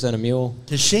there? acres and a mule.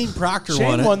 Because Shane Proctor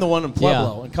Shane won it. the one in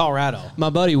Pueblo, in Colorado. My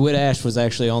buddy Whit Ash was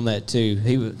actually on that too.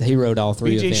 He rode all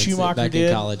three B.J. events Schumacher back did.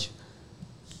 in college.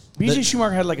 B.J.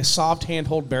 Schumacher had like a soft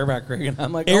handhold bareback rig, and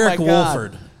I'm like, Eric oh my God.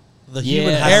 Wolford, the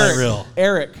human Yeah. highlight reel.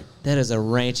 Eric. That is a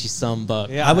ranchy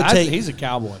sunbuck. Yeah, I would take- he's a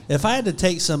cowboy. If I had to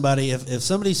take somebody, if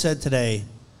somebody said today,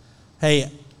 hey,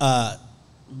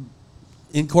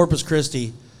 in Corpus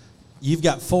Christi, you've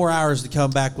got 4 hours to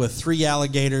come back with 3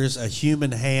 alligators, a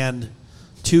human hand,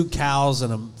 2 cows,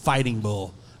 and a fighting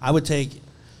bull, I would take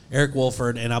Eric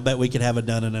Wolford, and I'll bet we could have it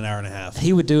done in an hour and a half.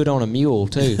 He would do it on a mule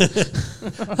too.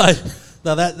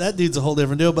 Now that dude's a whole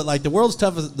different deal, but like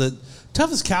the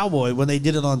toughest cowboy, when they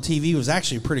did it on TV, was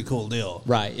actually a pretty cool deal.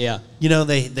 Right, yeah. You know,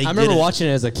 they I remember did it, watching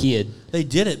it as a kid. They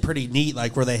did it pretty neat,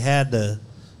 like where they had to,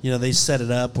 you know, they set it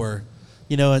up where,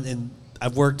 you know, and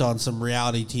I've worked on some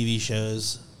reality TV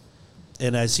shows,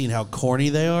 and I've seen how corny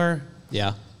they are.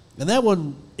 Yeah. And that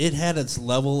one, it had its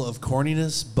level of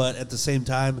corniness, but at the same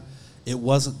time, it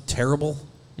wasn't terrible.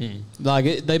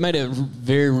 Like they made it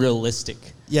very realistic.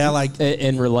 Yeah, like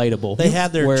And relatable. they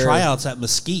had their Where- tryouts at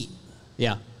Mesquite.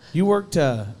 Yeah. You worked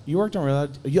on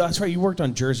that's right. You worked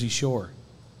on Jersey Shore.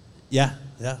 Yeah,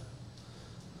 yeah.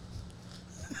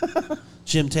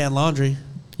 Jim Tan Laundry.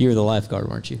 You were the lifeguard,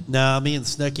 weren't you? No, me and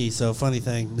Snooky, so funny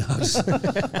thing. No,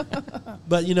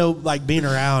 but, you know, like being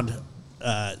around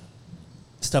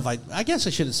stuff like, I guess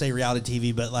I shouldn't say reality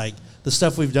TV, but like the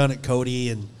stuff we've done at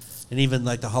Kody and even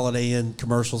like the Holiday Inn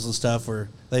commercials and stuff where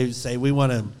they say, we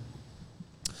want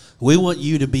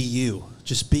you to be you.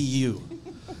 Just be you.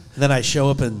 And then I show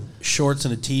up in shorts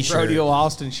and a T-shirt. Rodeo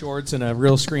Austin shorts and a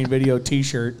real screen video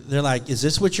T-shirt. They're like, is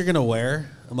this what you're going to wear?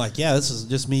 I'm like, yeah, this is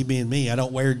just me being me. I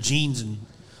don't wear jeans and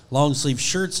long sleeve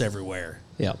shirts everywhere.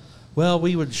 Yeah. Well,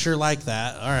 we would sure like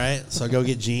that. All right. So I go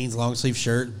get jeans, long sleeve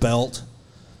shirt, belt.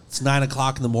 It's 9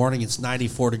 o'clock in the morning. It's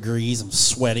 94 degrees. I'm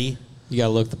sweaty. You got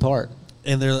to look the part.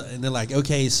 And they're like,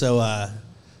 okay, so I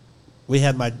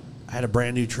had a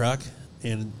brand new truck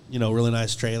and, you know, really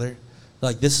nice trailer. They're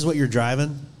like, this is what you're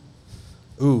driving?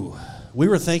 Ooh. We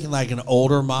were thinking like an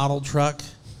older model truck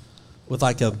with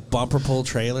like a bumper pull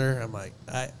trailer. I'm like,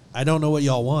 I don't know what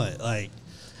y'all want. Like,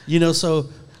 you know, so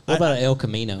What about an El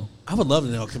Camino? I would love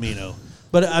an El Camino.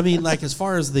 But I mean, like, as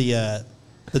far as the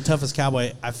toughest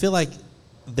cowboy, I feel like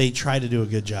they try to do a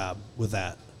good job with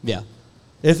that. Yeah.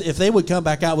 If they would come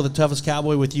back out with the toughest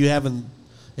cowboy with you having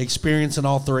experience in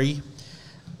all three,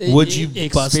 would you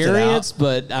bust it out?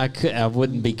 But I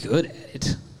wouldn't be good at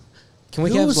it. Can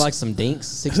we have like some dinks,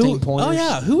 16 pointers? Oh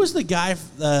yeah, who was the guy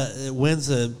that wins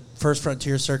the First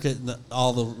Frontier Circuit and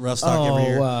all the rough stock every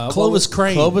year? Clovis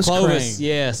Crane. Clovis Crane.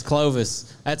 Yes,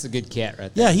 Clovis. That's a good cat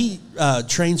right there. Yeah, he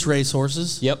trains race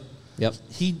horses. Yep.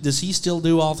 Does he still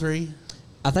do all three?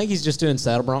 I think he's just doing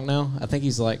saddle bronc now. I think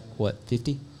he's like, what,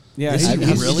 50? Yeah, Is he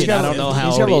really? got I don't know how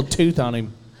he's got a old little tooth on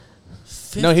him.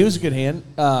 50. No, he was a good hand.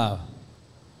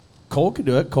 Cole could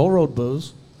do it. Cole rode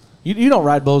bulls. You don't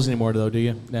ride bulls anymore, though, do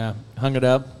you? Nah, hung it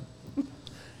up.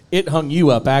 It hung you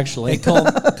up, actually. Hey,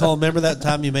 Cole, remember that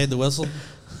time you made the whistle?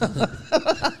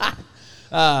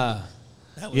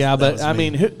 Yeah, but I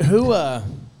mean, who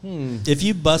if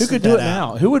you busted could do it that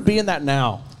out, now? Who would be in that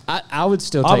now? I would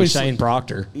still take Obviously- Shane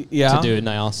Proctor Yeah. to do it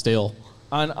now still.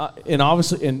 And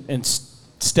obviously, and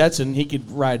Stetson, he could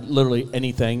ride literally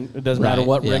anything. It doesn't matter Right,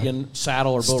 what yeah. rigging,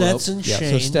 saddle, or bull Stetson, rope.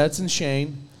 Shane. So Stetson,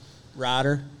 Shane,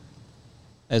 Ryder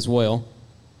as well.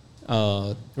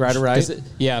 Ryder, right?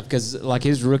 Because like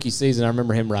his rookie season, I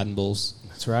remember him riding bulls.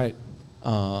 That's right.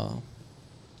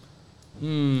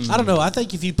 I don't know. I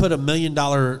think if you put $1 million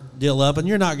deal up, and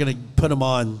you're not going to put them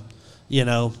on,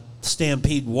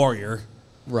 Stampede Warrior,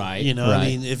 Right. right. I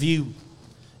mean, if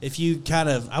you kind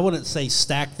of, I wouldn't say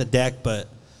stack the deck, but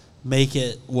make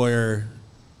it where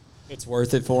it's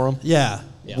worth it for them. Yeah.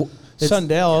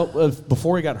 Sundell,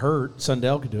 before he got hurt,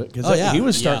 Sundell could do it because he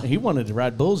was starting. He wanted to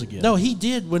ride bulls again. No, he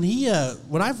did when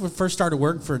I first started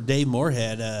working for Dave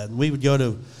Moorhead. We would go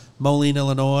to Moline,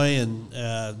 Illinois, and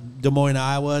Des Moines,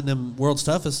 Iowa, and then World's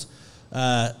Toughest.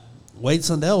 Wade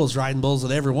Sundell was riding bulls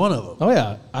at every one of them. Oh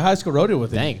yeah, I high school rodeo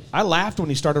with him. Dang. I laughed when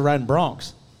he started riding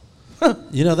broncs.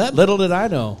 That Little did I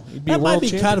know he'd be a that world might be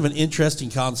champion. kind of an interesting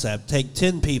concept. Take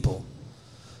 10 people.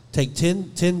 Take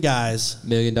 10 guys. $1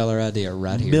 million idea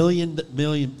right here. Million.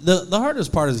 The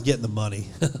hardest part is getting the money.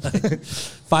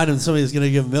 Finding somebody that's going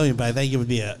to give $1 million, but I think it would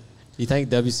be You think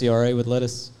WCRA would let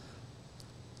us?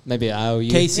 Maybe an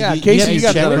IOU? Casey, Casey, you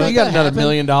got check another, it you got that another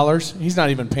happen? $1 million. He's not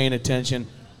even paying attention.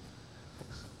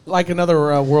 Like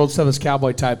another World Toughest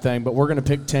Cowboy type thing, but we're going to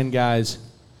pick 10 guys.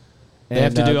 They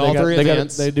have to do all three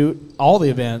events. They do all the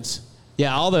events.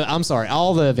 Yeah, all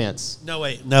the events. No,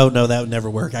 wait. No, that would never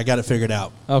work. I got it figured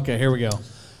out. Okay, here we go.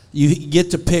 You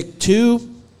get to pick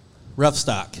 2 rough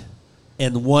stock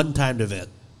and 1 timed event.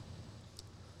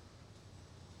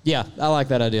 Yeah, I like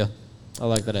that idea.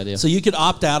 So you could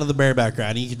opt out of the bareback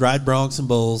riding. You could ride broncs and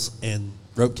bulls and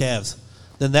rope calves.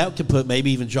 Then that could put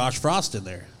maybe even Josh Frost in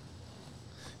there.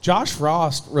 Josh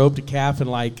Frost roped a calf in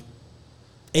like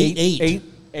 8-8.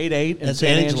 8-8 in At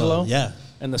San Angelo. Yeah.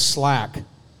 And the slack.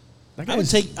 That I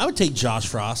would take Josh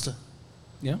Frost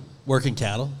Yeah. working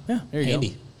cattle. Yeah. There you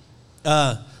Handy.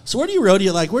 go. So where do you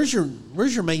rodeo? Like, where's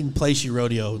your main place you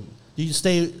rodeo? Do you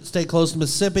stay close to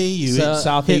Mississippi? You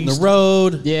hitting the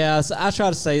road? Yeah, so I try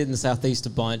to stay in the Southeast a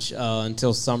bunch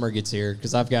until summer gets here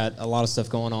because I've got a lot of stuff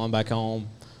going on back home.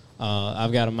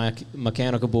 I've got a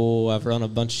mechanical bull. I've run a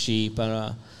bunch of sheep.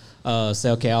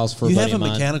 Sell cows for a buddy You have a of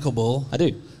mine. mechanical bull? I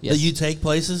do. Yes. That you take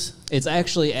places? It's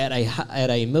actually at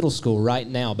a middle school right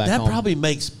now back home. That probably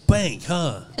makes bank,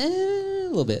 huh? A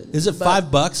little bit. Is it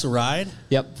 $5 a ride?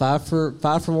 Yep, 5 for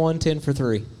 1, 10 for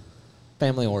 3.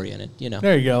 Family oriented,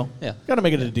 There you go. Yeah. Got to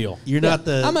make it a deal. You're not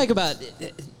the. I make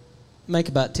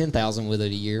about 10,000 with it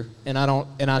a year, and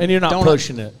And you're not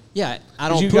pushing it. Yeah, I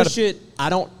don't push it. I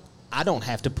don't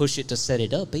have to push it to set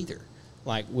it up either.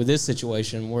 Like with this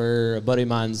situation where a buddy of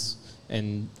mine's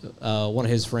and one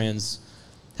of his friends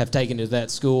have taken to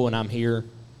that school, and I'm here.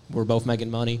 We're both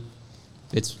making money.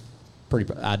 It's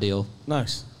pretty ideal.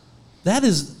 Nice. That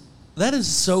is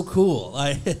so cool.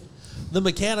 Like the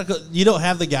mechanical. You don't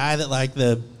have the guy that like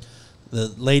the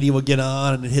lady will get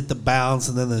on and hit the bounce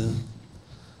and then the.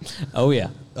 Oh yeah.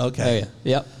 Okay. Oh,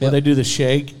 yeah. Yep. When they do the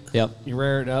shake. Yep. You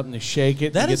rear it up and they shake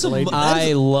it. That to is get the lady.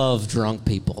 I love drunk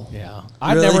people. Yeah.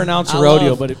 I've Really? never announced a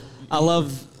rodeo, but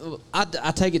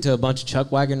I take it to a bunch of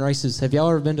chuck wagon races. Have y'all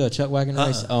ever been to a chuck wagon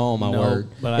race? Oh my No, word!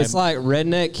 but It's like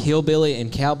redneck, hillbilly,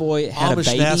 and cowboy had Amish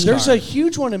a baby. NASCAR. there's a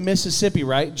huge one in Mississippi,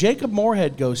 right? Jacob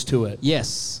Moorhead goes to it.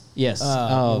 Yes.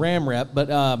 Ram rep,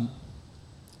 but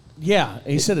yeah,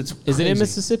 he said it's. Is it in crazy.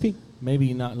 Mississippi?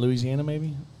 Maybe not Louisiana.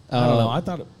 Maybe I don't know. I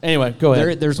thought. Anyway, go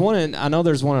ahead. There's one in. I know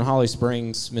there's one in Holly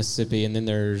Springs, Mississippi, and then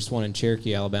there's one in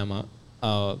Cherokee, Alabama,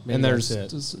 and there's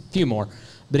that's it. a few more.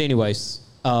 But anyways,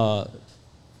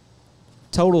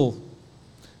 total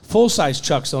Full size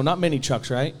trucks though, not mini trucks,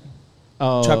 right?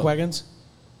 Chuck wagons.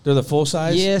 They're the full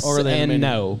size. Yes or are they and mini?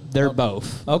 no, they're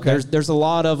both. Okay. There's a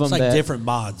lot of them It's like that different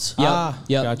mods. Yep.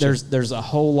 Gotcha. There's a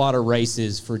whole lot of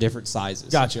races for different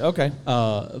sizes. Gotcha. Okay.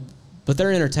 But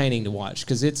they're entertaining to watch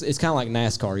because it's kind of like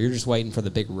NASCAR. You're just waiting for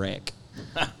the big wreck.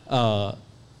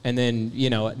 And then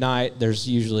at night there's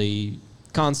usually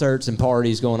concerts and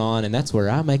parties going on, and that's where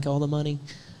I make all the money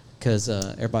because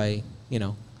everybody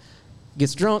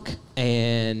gets drunk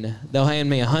and they'll hand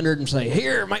me $100 and say,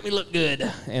 "Here, make me look good,"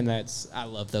 and I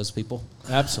love those people.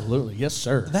 Absolutely. Yes,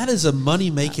 sir. That is a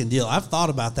money-making deal. I've thought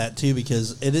about that, too,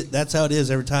 because that's how it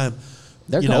is every time.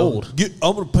 They're gold.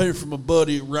 I'm going to pay for my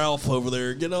buddy Ralph over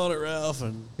there. Get on it, Ralph.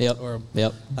 And Yep.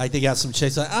 like they got some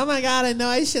chicks like, oh, my God, I know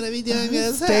I shouldn't be doing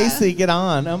this. Stacy, get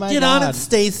on. Oh, my Get God. on it,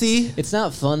 Stacy. It's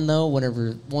not fun though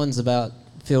whenever one's about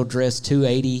field dress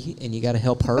 280 and you got to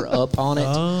help her up on it.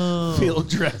 Oh. Field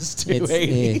dress It's-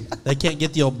 280. They can't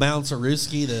get the old bouncer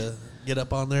Ruski to get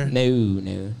up on there? No.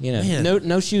 Man.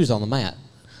 No shoes on the mat.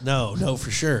 No,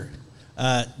 for sure.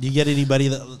 Do you get anybody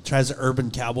that tries to urban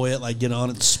cowboy it, like get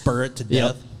on and spur it to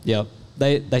death? Yep.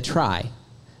 They try,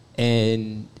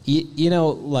 and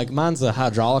like mine's a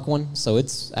hydraulic one, so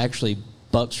it's actually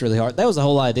bucks really hard. That was the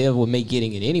whole idea with me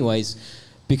getting it anyways,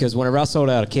 because whenever I sold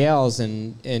out of cows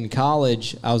in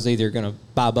college, I was either going to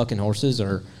buy bucking horses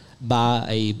or buy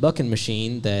a bucking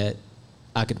machine that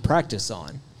I could practice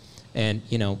on. And,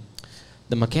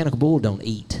 the mechanical bull don't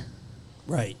eat.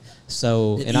 Right.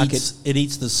 So, it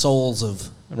eats the souls of...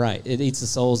 Right. It eats the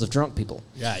souls of drunk people.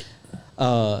 Right.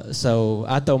 So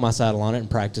I throw my saddle on it and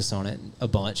practice on it a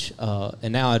bunch.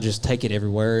 And now I just take it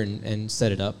everywhere and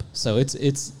set it up. So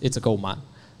it's a gold mine.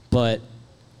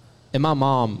 And my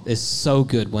mom is so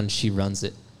good when she runs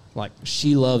it. Like,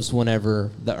 she loves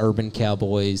whenever the urban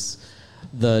cowboys,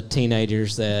 the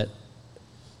teenagers that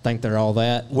think they're all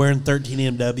that. Wearing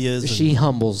 13 MWs. She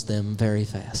humbles them very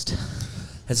fast.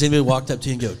 Has anybody walked up to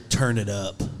you and go, turn it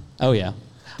up? Oh, yeah.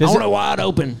 Does I want it- it wide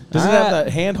open. Does it have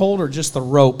the handhold or just the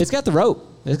rope? It's got the rope.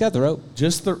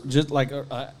 Just like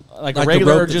a the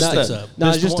regular, rope or that just sticks a up.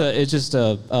 No, just it's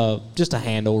just a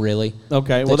handle, really.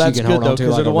 Okay, that well you that's can good hold though, on to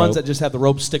because like they're the a ones rope. that just have the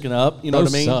rope sticking up. You know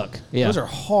Those what I mean? suck. Yeah. Those are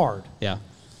hard. Yeah.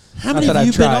 How many Not have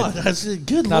that you I've been tried. on? I said,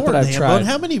 good Not Lord, that I've man, tried. Bud,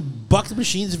 how many buck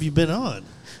machines have you been on?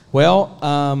 Well,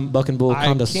 Buck and bull I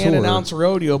connoisseur. can't announce a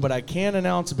rodeo, but I can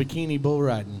announce a bikini bull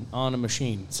riding on a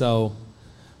machine. So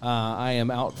I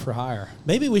am out for hire.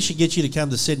 Maybe we should get you to come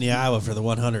to Sydney, Iowa for the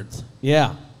 100th.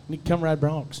 Yeah, you can come ride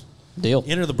broncs. Deal.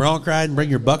 Enter the bronc ride and bring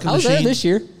your bucking I was machine. there this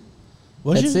year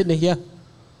Was at you? Sydney. Yeah.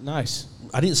 Nice.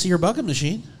 I didn't see your bucking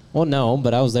machine. Well, no,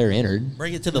 but I was there entered.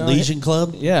 Bring it to the No, Legion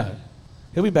Club. Yeah,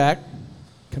 he'll be back.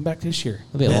 Come back this year.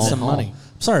 It'll be a Get long some haul. money.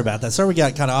 Sorry about that. Sorry we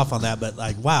got kind of off on that, but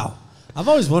like, wow. I've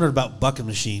always wondered about bucking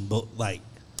machine, but like,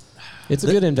 It's a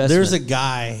good investment. there's a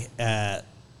guy at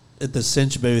the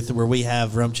Cinch booth where we have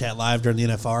RümpChät live during the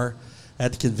NFR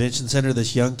at the convention center.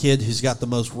 This young kid who's got the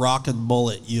most rockin'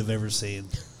 mullet you've ever seen,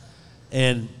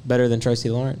 and better than Tracy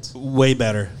Lawrence. way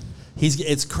better.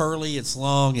 It's curly, it's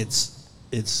long,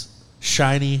 it's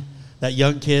shiny. That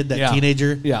young kid, that Yeah.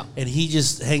 teenager, Yeah. and he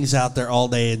just hangs out there all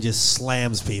day and just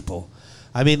slams people.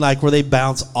 I mean, like where they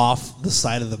bounce off the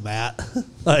side of the mat,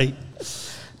 like.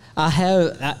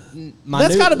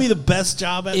 That's got to be the best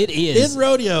job. It is. in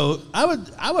rodeo.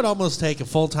 I would almost take a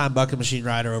full-time bucking machine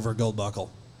rider over a gold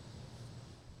buckle.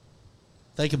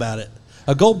 Think about it.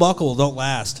 A gold buckle don't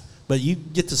last, but you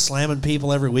get to slamming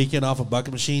people every weekend off a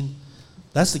bucking machine.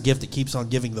 That's the gift that keeps on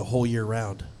giving the whole year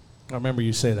round. I remember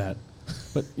you say that,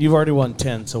 but you've already won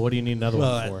 10. So what do you need another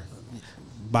one for?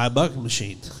 Buy a bucking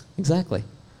machine. Exactly.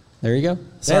 There you go.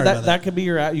 Sorry about that could be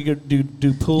your out. You could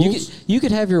do pools. You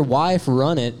could have your wife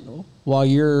run it while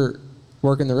you're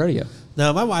working the rodeo.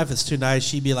 No, my wife is too nice.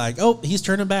 She'd be like, "Oh, he's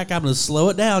turning back. I'm going to slow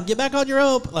it down. Get back on your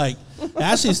rope." Like,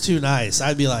 Ashley's too nice.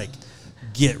 I'd be like,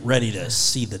 "Get ready to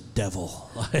see the devil."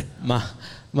 My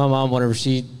mom, whenever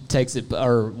she takes it,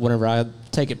 or whenever I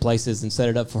take it places and set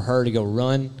it up for her to go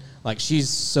run, like, she's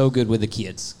so good with the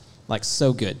kids, like,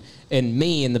 so good. And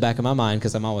me, in the back of my mind,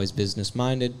 because I'm always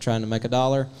business-minded, trying to make a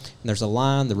dollar, and there's a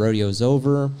line, the rodeo's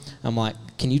over. I'm like,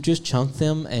 can you just chunk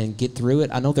them and get through it?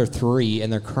 I know they're 3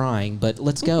 and they're crying, but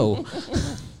let's go.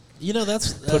 You know,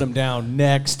 that's Put them down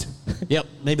next. Yep.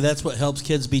 maybe that's what helps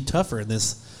kids be tougher in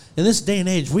this day and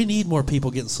age. We need more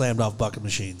people getting slammed off bucking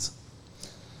machines.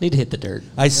 Need to hit the dirt.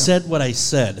 I said what I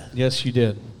said. Yes, you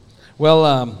did.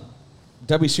 Well,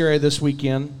 WCRA this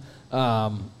weekend.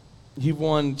 You've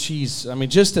won, just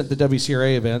at the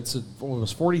WCRA events, it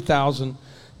was $40,000.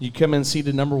 You come in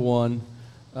seated number 1.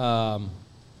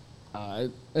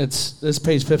 This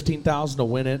pays $15,000 to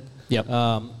win it. Yep.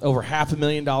 Over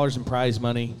 $500,000 in prize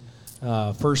money.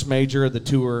 First major of the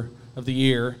tour of the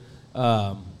year.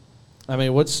 Tell us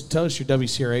your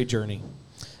WCRA journey.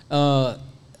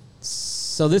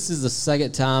 So this is the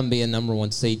second time being number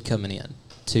 1 seed coming in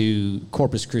to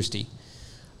Corpus Christi.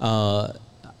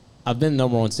 I've been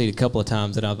number 1 seed a couple of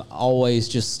times, and I've always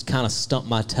just kind of stumped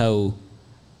my toe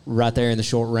right there in the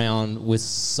short round with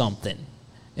something,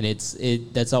 and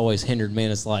that's always hindered me.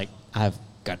 And it's like, I've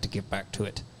got to get back to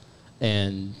it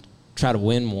and try to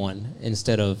win one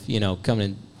instead of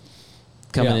coming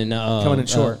in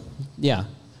short.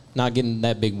 Not getting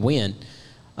that big win.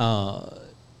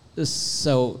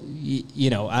 So,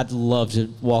 I'd love to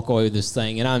walk away with this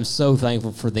thing, and I'm so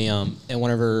thankful for them. And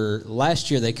whenever last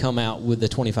year they come out with the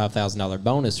 $25,000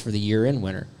 bonus for the year-end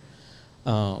winner,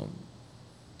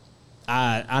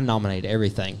 I nominated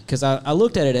everything because I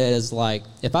looked at it as like,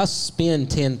 if I spend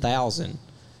 $10,000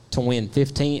 to win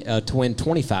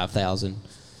 $25,000,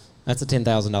 that's a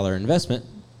 $10,000 investment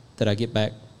that I get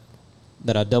back,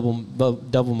 that I double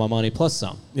my money plus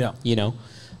some. Yeah.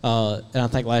 And I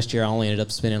think last year I only ended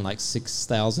up spending like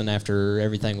 $6,000 after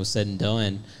everything was said and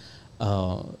done,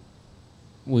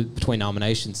 between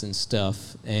nominations and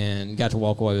stuff, and got to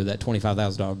walk away with that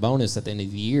 $25,000 bonus at the end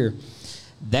of the year.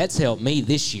 That's helped me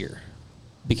this year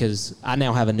because I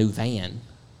now have a new van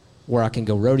where I can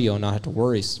go rodeo and not have to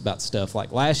worry about stuff.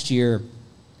 Like last year,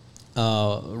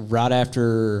 right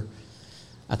after,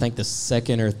 I think the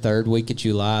second or third week of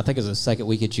July, I think it was the second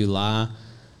week of July,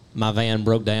 my van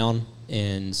broke down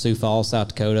in Sioux Falls, South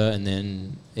Dakota, and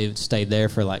then it stayed there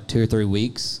for like 2 or 3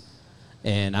 weeks.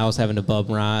 And I was having to bum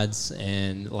rides,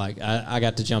 and like I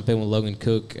got to jump in with Logan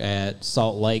Cook at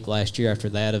Salt Lake last year after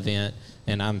that event,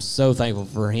 and I'm so thankful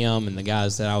for him and the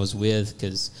guys that I was with,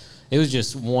 because it was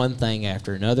just one thing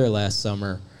after another last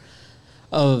summer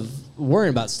of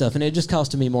worrying about stuff, and it just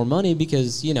costed me more money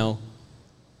because, you know,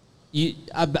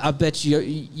 I bet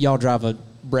y'all drive a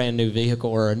brand new vehicle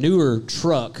or a newer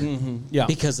truck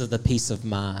because of the peace of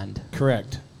mind.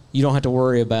 Correct. You don't have to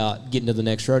worry about getting to the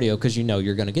next rodeo because you know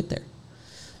you're going to get there.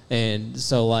 And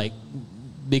so, like,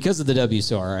 because of the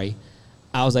WCRA,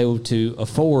 I was able to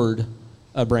afford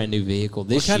a brand new vehicle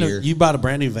this year. You bought a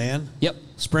brand new van? Yep.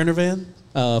 Sprinter van?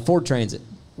 Ford Transit.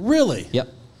 Really? Yep.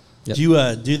 Did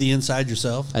you do the inside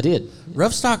yourself? I did.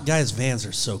 Rough stock guys' vans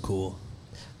are so cool.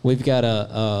 We've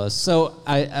got so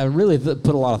I really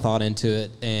put a lot of thought into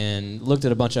it and looked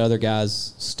at a bunch of other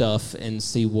guys' stuff and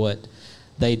see what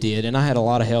they did. And I had a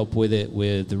lot of help with it,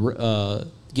 with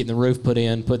getting the roof put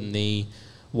in, putting the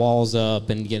walls up,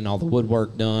 and getting all the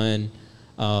woodwork done.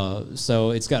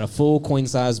 So it's got a full queen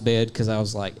size bed, because I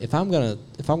was like, if I'm gonna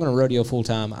rodeo full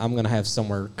time, I'm gonna have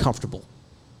somewhere comfortable.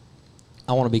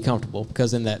 I want to be comfortable,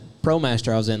 because in that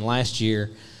ProMaster I was in last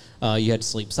year, you had to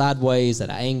sleep sideways at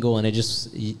an angle, and it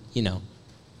just, you know,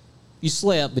 you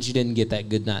slept, but you didn't get that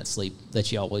good night's sleep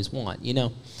that you always want, you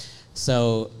know.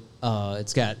 So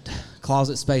it's got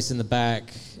closet space in the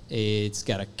back. It's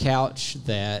got a couch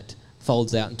that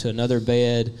folds out into another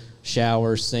bed,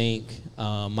 shower, sink,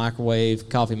 microwave,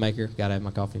 coffee maker. Gotta have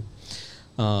my coffee.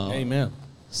 Amen.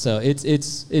 So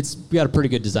it's got a pretty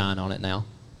good design on it now.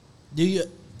 Do you?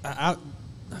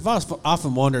 I've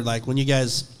often wondered, like, when you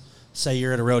guys say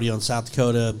you're at a rodeo in South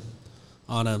Dakota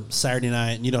on a Saturday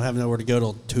night and you don't have nowhere to go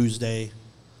till Tuesday,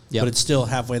 but it's still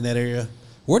halfway in that area.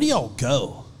 Where do y'all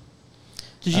go?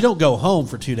 Because you don't go home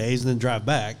for 2 days and then drive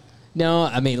back. No,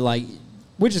 I mean, like,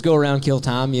 we just go around, kill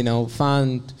time, you know,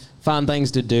 find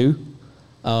things to do,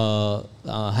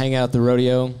 hang out at the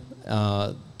rodeo,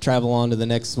 travel on to the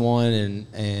next one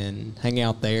and hang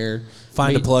out there.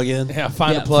 Find a plug-in. Yeah,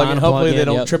 find a plug-in. Hopefully they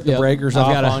don't trip the breakers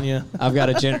off on you. I've got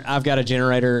a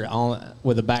generator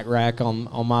with a back rack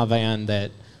on my van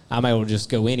that I'm able to just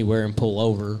go anywhere and pull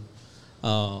over.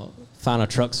 Find a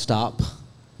truck stop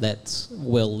that's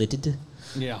well litted.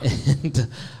 Yeah.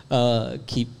 And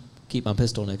keep my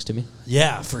pistol next to me.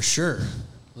 Yeah, for sure.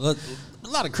 A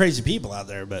lot of crazy people out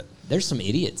there, but there's some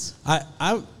idiots.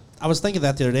 I was thinking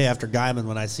that the other day after Guyman,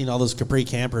 when I seen all those Capri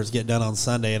campers get done on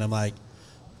Sunday, and I'm like,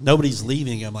 nobody's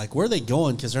leaving. I'm like, where are they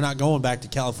going? Because they're not going back to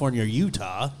California or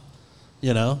Utah,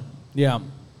 you know? Yeah.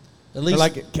 At least, they're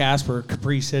like at Casper,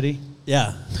 Capri City.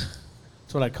 Yeah.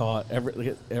 That's what I call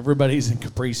it. Everybody's in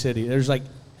Capri City. There's like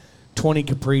 20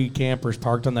 Capri campers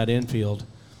parked on that infield,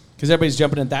 because everybody's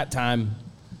jumping at that time.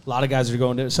 A lot of guys are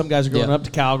going to. Some guys are going up to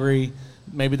Calgary.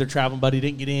 Maybe their traveling buddy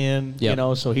didn't get in, you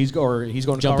know, so he's going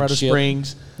to Colorado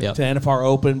Springs to NFR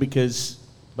Open,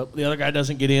 but the other guy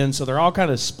doesn't get in, so they're all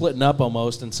kind of splitting up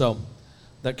almost, and so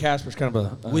that Casper's kind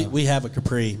of a. We have a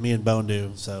Capri, me and Bone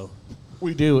do, so.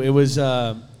 We do. It was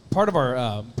part of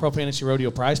our Pro Fantasy Rodeo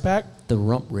prize pack. The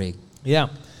rump rig. Yeah,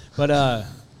 but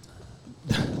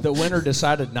the winner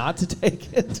decided not to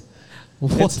take it.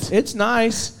 It's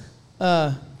nice,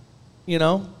 you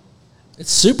know.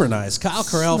 It's super nice. Kyle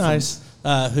Corral,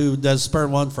 who does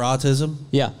Spurn One for Autism.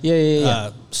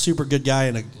 Yeah. Super good guy,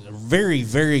 and a very,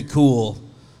 very cool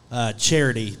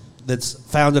charity that's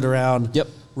founded around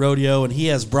rodeo, and he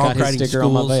has bronc riding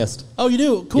schools. On my vest. Oh, you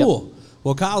do? Cool. Yep.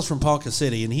 Well, Kyle's from Ponca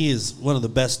City, and he is one of the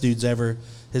best dudes ever.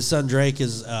 His son Drake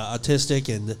is autistic,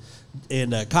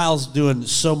 and Kyle's doing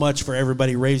so much for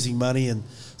everybody, raising money. And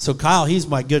so Kyle, he's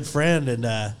my good friend,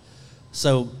 and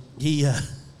so he.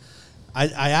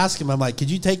 I asked him, I'm like,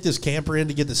 could you take this camper in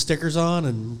to get the stickers on?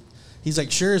 And he's like,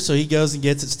 sure. So he goes and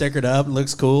gets it stickered up and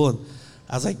looks cool. And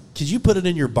I was like, could you put it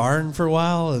in your barn for a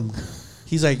while? And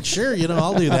he's like, sure,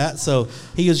 I'll do that. So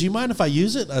he goes, you mind if I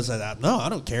use it? I was like, no, I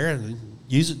don't care.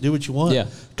 Use it, do what you want. Yeah.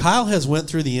 Kyle has went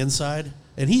through the inside,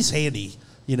 and he's handy,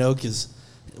 because,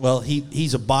 well,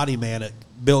 he's a body man at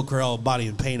Bill Corral Body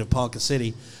and Paint of Ponca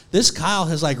City. This Kyle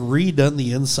has, like, redone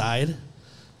the inside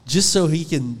just so he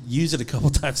can use it a couple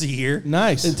times a year.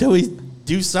 Nice. Until we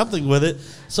do something with it.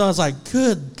 So I was like,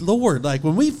 good Lord. Like,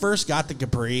 when we first got the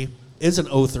Capri, it's an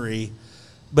 03,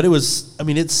 but it was,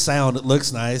 it's sound, it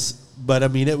looks nice, but,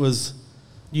 it was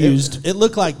used. It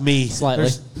looked like me. Slightly.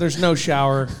 There's no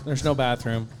shower. There's no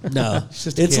bathroom. No. It's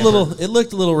just it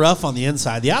looked a little rough on the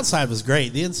inside. The outside was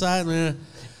great. The inside,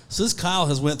 So this Kyle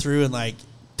has went through and like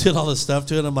did all this stuff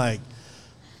to it. I'm like,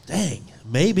 dang,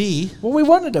 maybe. Well, we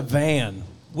wanted a van.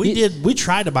 We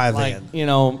tried to buy a Like,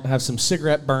 van. Have some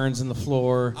cigarette burns in the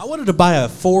floor. I wanted to buy a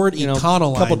Ford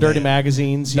Econoline. A couple dirty van.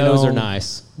 magazines. Those are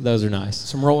nice. Those are nice.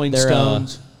 Some Rolling They're,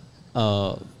 Stones.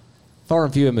 Far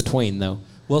and few in between, though.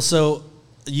 Well, so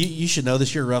you should know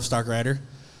this. You're a rough stock rider.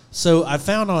 So I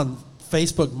found on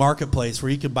Facebook Marketplace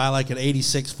where you can buy like an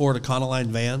 86 Ford Econoline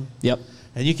van. Yep.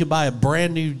 And you can buy a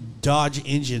brand new Dodge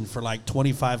engine for like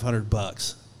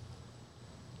 $2,500.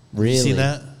 Really? You see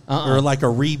that? Or like a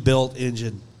rebuilt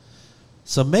engine.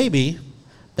 So maybe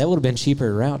that would have been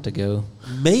cheaper route to go.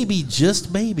 Maybe,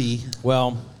 just maybe,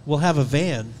 Well, we'll have a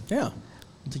van yeah.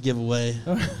 to give away.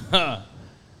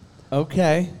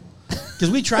 Okay.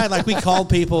 Because we tried, like we called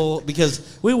people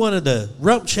because we wanted the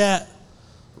RümpChät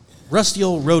rusty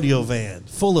old rodeo van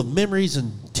full of memories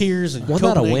and tears and What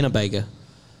about a Copenhagen. Winnebago?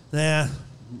 Nah.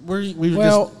 We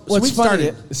Well, just, what's we funny,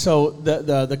 started. so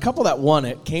the couple that won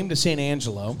it came to San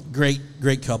Angelo Great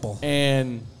couple.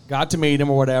 and got to meet him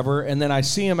or whatever, and then I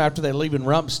see him after they leave in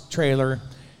Rump's trailer,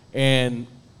 and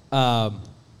they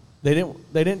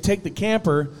didn't take the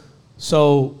camper,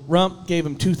 so Rump gave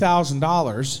him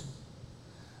 $2,000,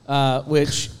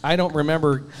 which I don't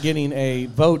remember getting a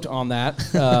vote on that.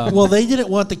 Well, they didn't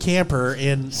want the camper,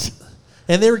 and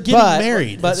they were getting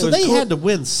married, but so it was they cool. had to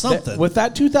win something. With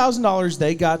that $2,000,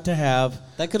 they got to have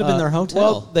That could have been their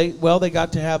hotel. They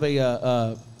got to have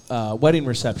a wedding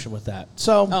reception with that.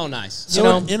 So Oh, nice.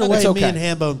 so in a way, it's okay. me and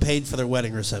Hambone paid for their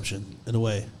wedding reception. In a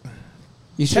way,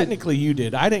 You should. Technically, you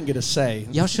did. I didn't get a say.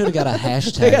 Y'all should have got a They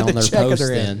hashtag had on the their check at post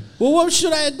their then. end. well, what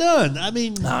should I have done? I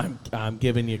mean, I'm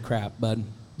giving you crap, bud.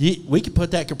 we could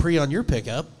put that Capri on your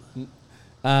pickup.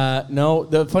 No,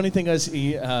 the funny thing is,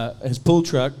 his pool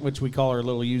truck, which we call our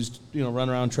little used,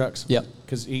 runaround trucks. Yep.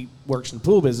 Because he works in the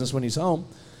pool business when he's home.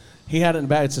 He had it in the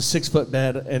back. It's a 6-foot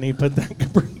bed, and he put that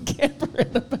Capri camper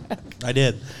in the back. I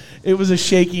did. It was a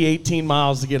shaky 18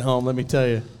 miles to get home. Let me tell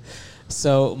you.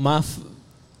 So my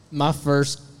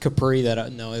first Capri it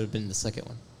would have been the second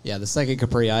one. Yeah, the second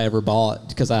Capri I ever bought,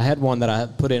 because I had one that I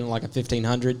had put in like a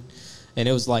 1500, and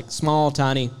it was like small,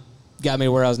 tiny, got me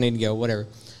where I was needing to go, whatever.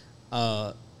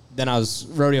 Then I was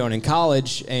rodeoing in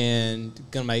college and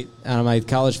I made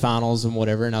college finals and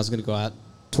whatever, and I was going to go out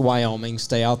to Wyoming,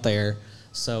 stay out there.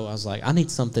 So I was like, I need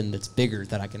something that's bigger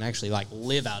that I can actually like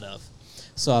live out of.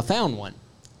 So I found one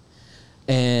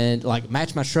and like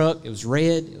matched my truck. It was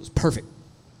red. It was perfect.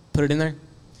 Put it in there,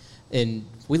 and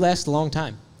we lasted a long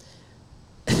time.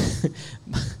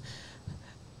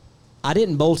 I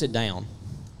didn't bolt it down.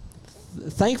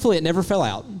 Thankfully, it never fell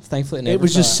out. It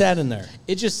was just sat in there.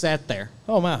 It just sat there.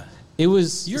 Oh, my. It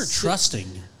was. You're trusting.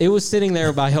 It was sitting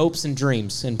there by hopes and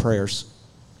dreams and prayers.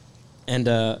 And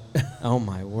oh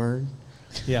my word!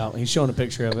 Yeah, he's showing a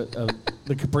picture of it, of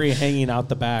the Capri hanging out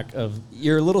the back of.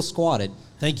 You're a little squatted.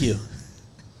 Thank you.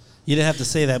 You didn't have to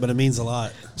say that, but it means a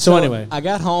lot. So anyway, I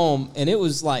got home and it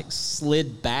was like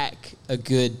slid back a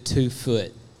good 2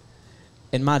 foot.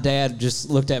 And my dad just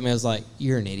looked at me and was like,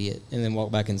 "You're an idiot," and then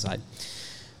walked back inside.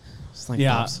 It's like,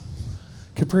 yeah, "Pops."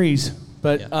 Capris.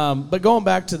 But Yeah. but going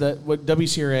back to what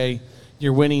WCRA,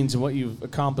 your winnings and what you've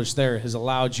accomplished there has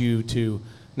allowed you to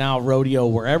now rodeo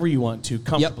wherever you want to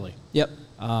comfortably. Yep.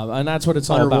 And that's what it's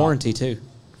all Under about. warranty too.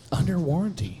 Under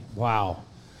warranty. Wow.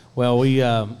 Well, we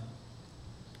thank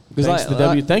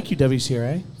you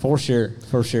WCRA. For sure.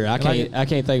 I like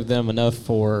can't thank them enough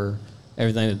for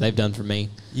everything that they've done for me.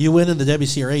 You win in the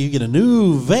WCRA, you get a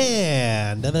new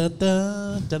van.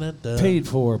 Da-da-da, da-da-da. Paid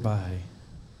for by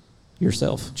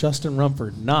Yourself. Justin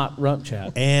Rumford, not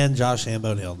RümpChät. And Josh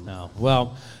Hambone Hilton. No.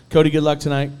 Well, Cody, good luck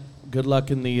tonight. Good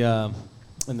luck in the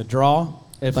draw.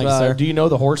 If Thanks, sir. Do you know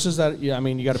the horses that you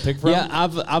got to pick from? Yeah,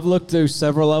 I've looked through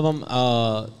several of them,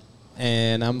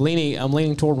 and I'm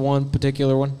leaning toward one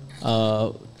particular one.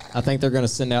 I think they're going to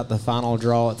send out the final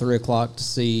draw at 3:00 to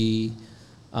see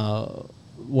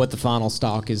what the final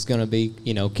stock is going to be.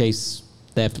 In case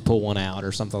they have to pull one out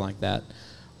or something like that.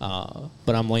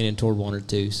 But I'm leaning toward one or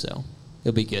two, so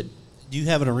it'll be good. Do you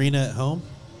have an arena at home?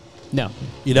 No,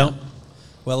 You don't?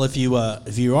 Well, if you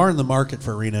are in the market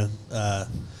for arena,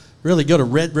 really go to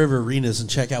Red River Arenas and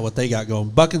check out what they got going.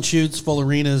 Buck and shoots, full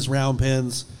arenas, round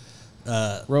pins.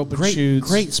 Rope and shoots.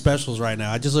 Great specials right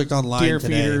now. I just looked online Deer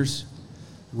today. feeders.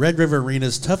 Red River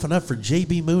Arenas, tough enough for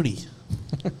J.B. Mooney.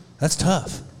 That's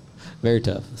tough. very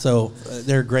tough. So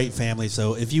they're a great family.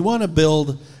 So if you want to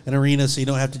build an arena so you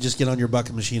don't have to just get on your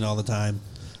bucket machine all the time,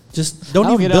 just don't I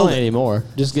don't even get build on it. it anymore.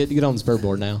 Just get on the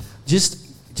spurboard now.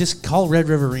 Just call Red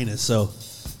River Arenas. So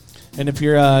And if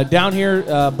you're down here,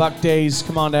 Buc Days,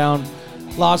 come on down.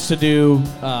 Lots to do.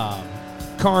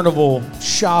 carnival,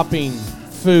 shopping,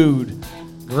 food,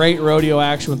 great rodeo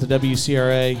action with the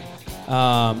WCRA,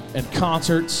 and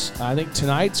concerts. I think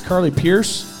tonight's Carly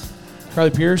Pierce.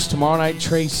 Tomorrow night,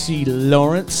 Tracy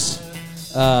Lawrence.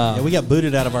 Yeah, we got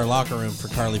booted out of our locker room for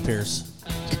Carly Pierce.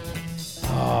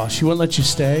 Oh, she wouldn't let you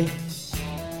stay?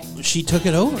 She took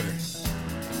it over.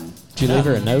 Did you leave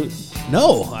her a note?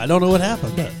 No, I don't know what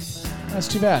happened, but That's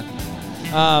too bad.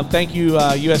 Thank you,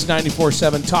 US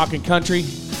 94.7 Talking Country,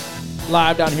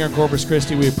 live down here in Corpus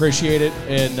Christi. We appreciate it.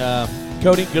 And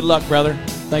Kody, good luck, brother.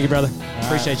 Thank you, brother.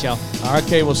 Appreciate y'all. All right,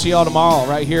 okay, we'll see y'all tomorrow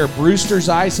right here. Brewster's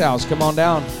Ice House. Come on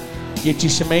down. Get you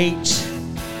some H.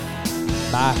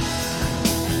 Bye.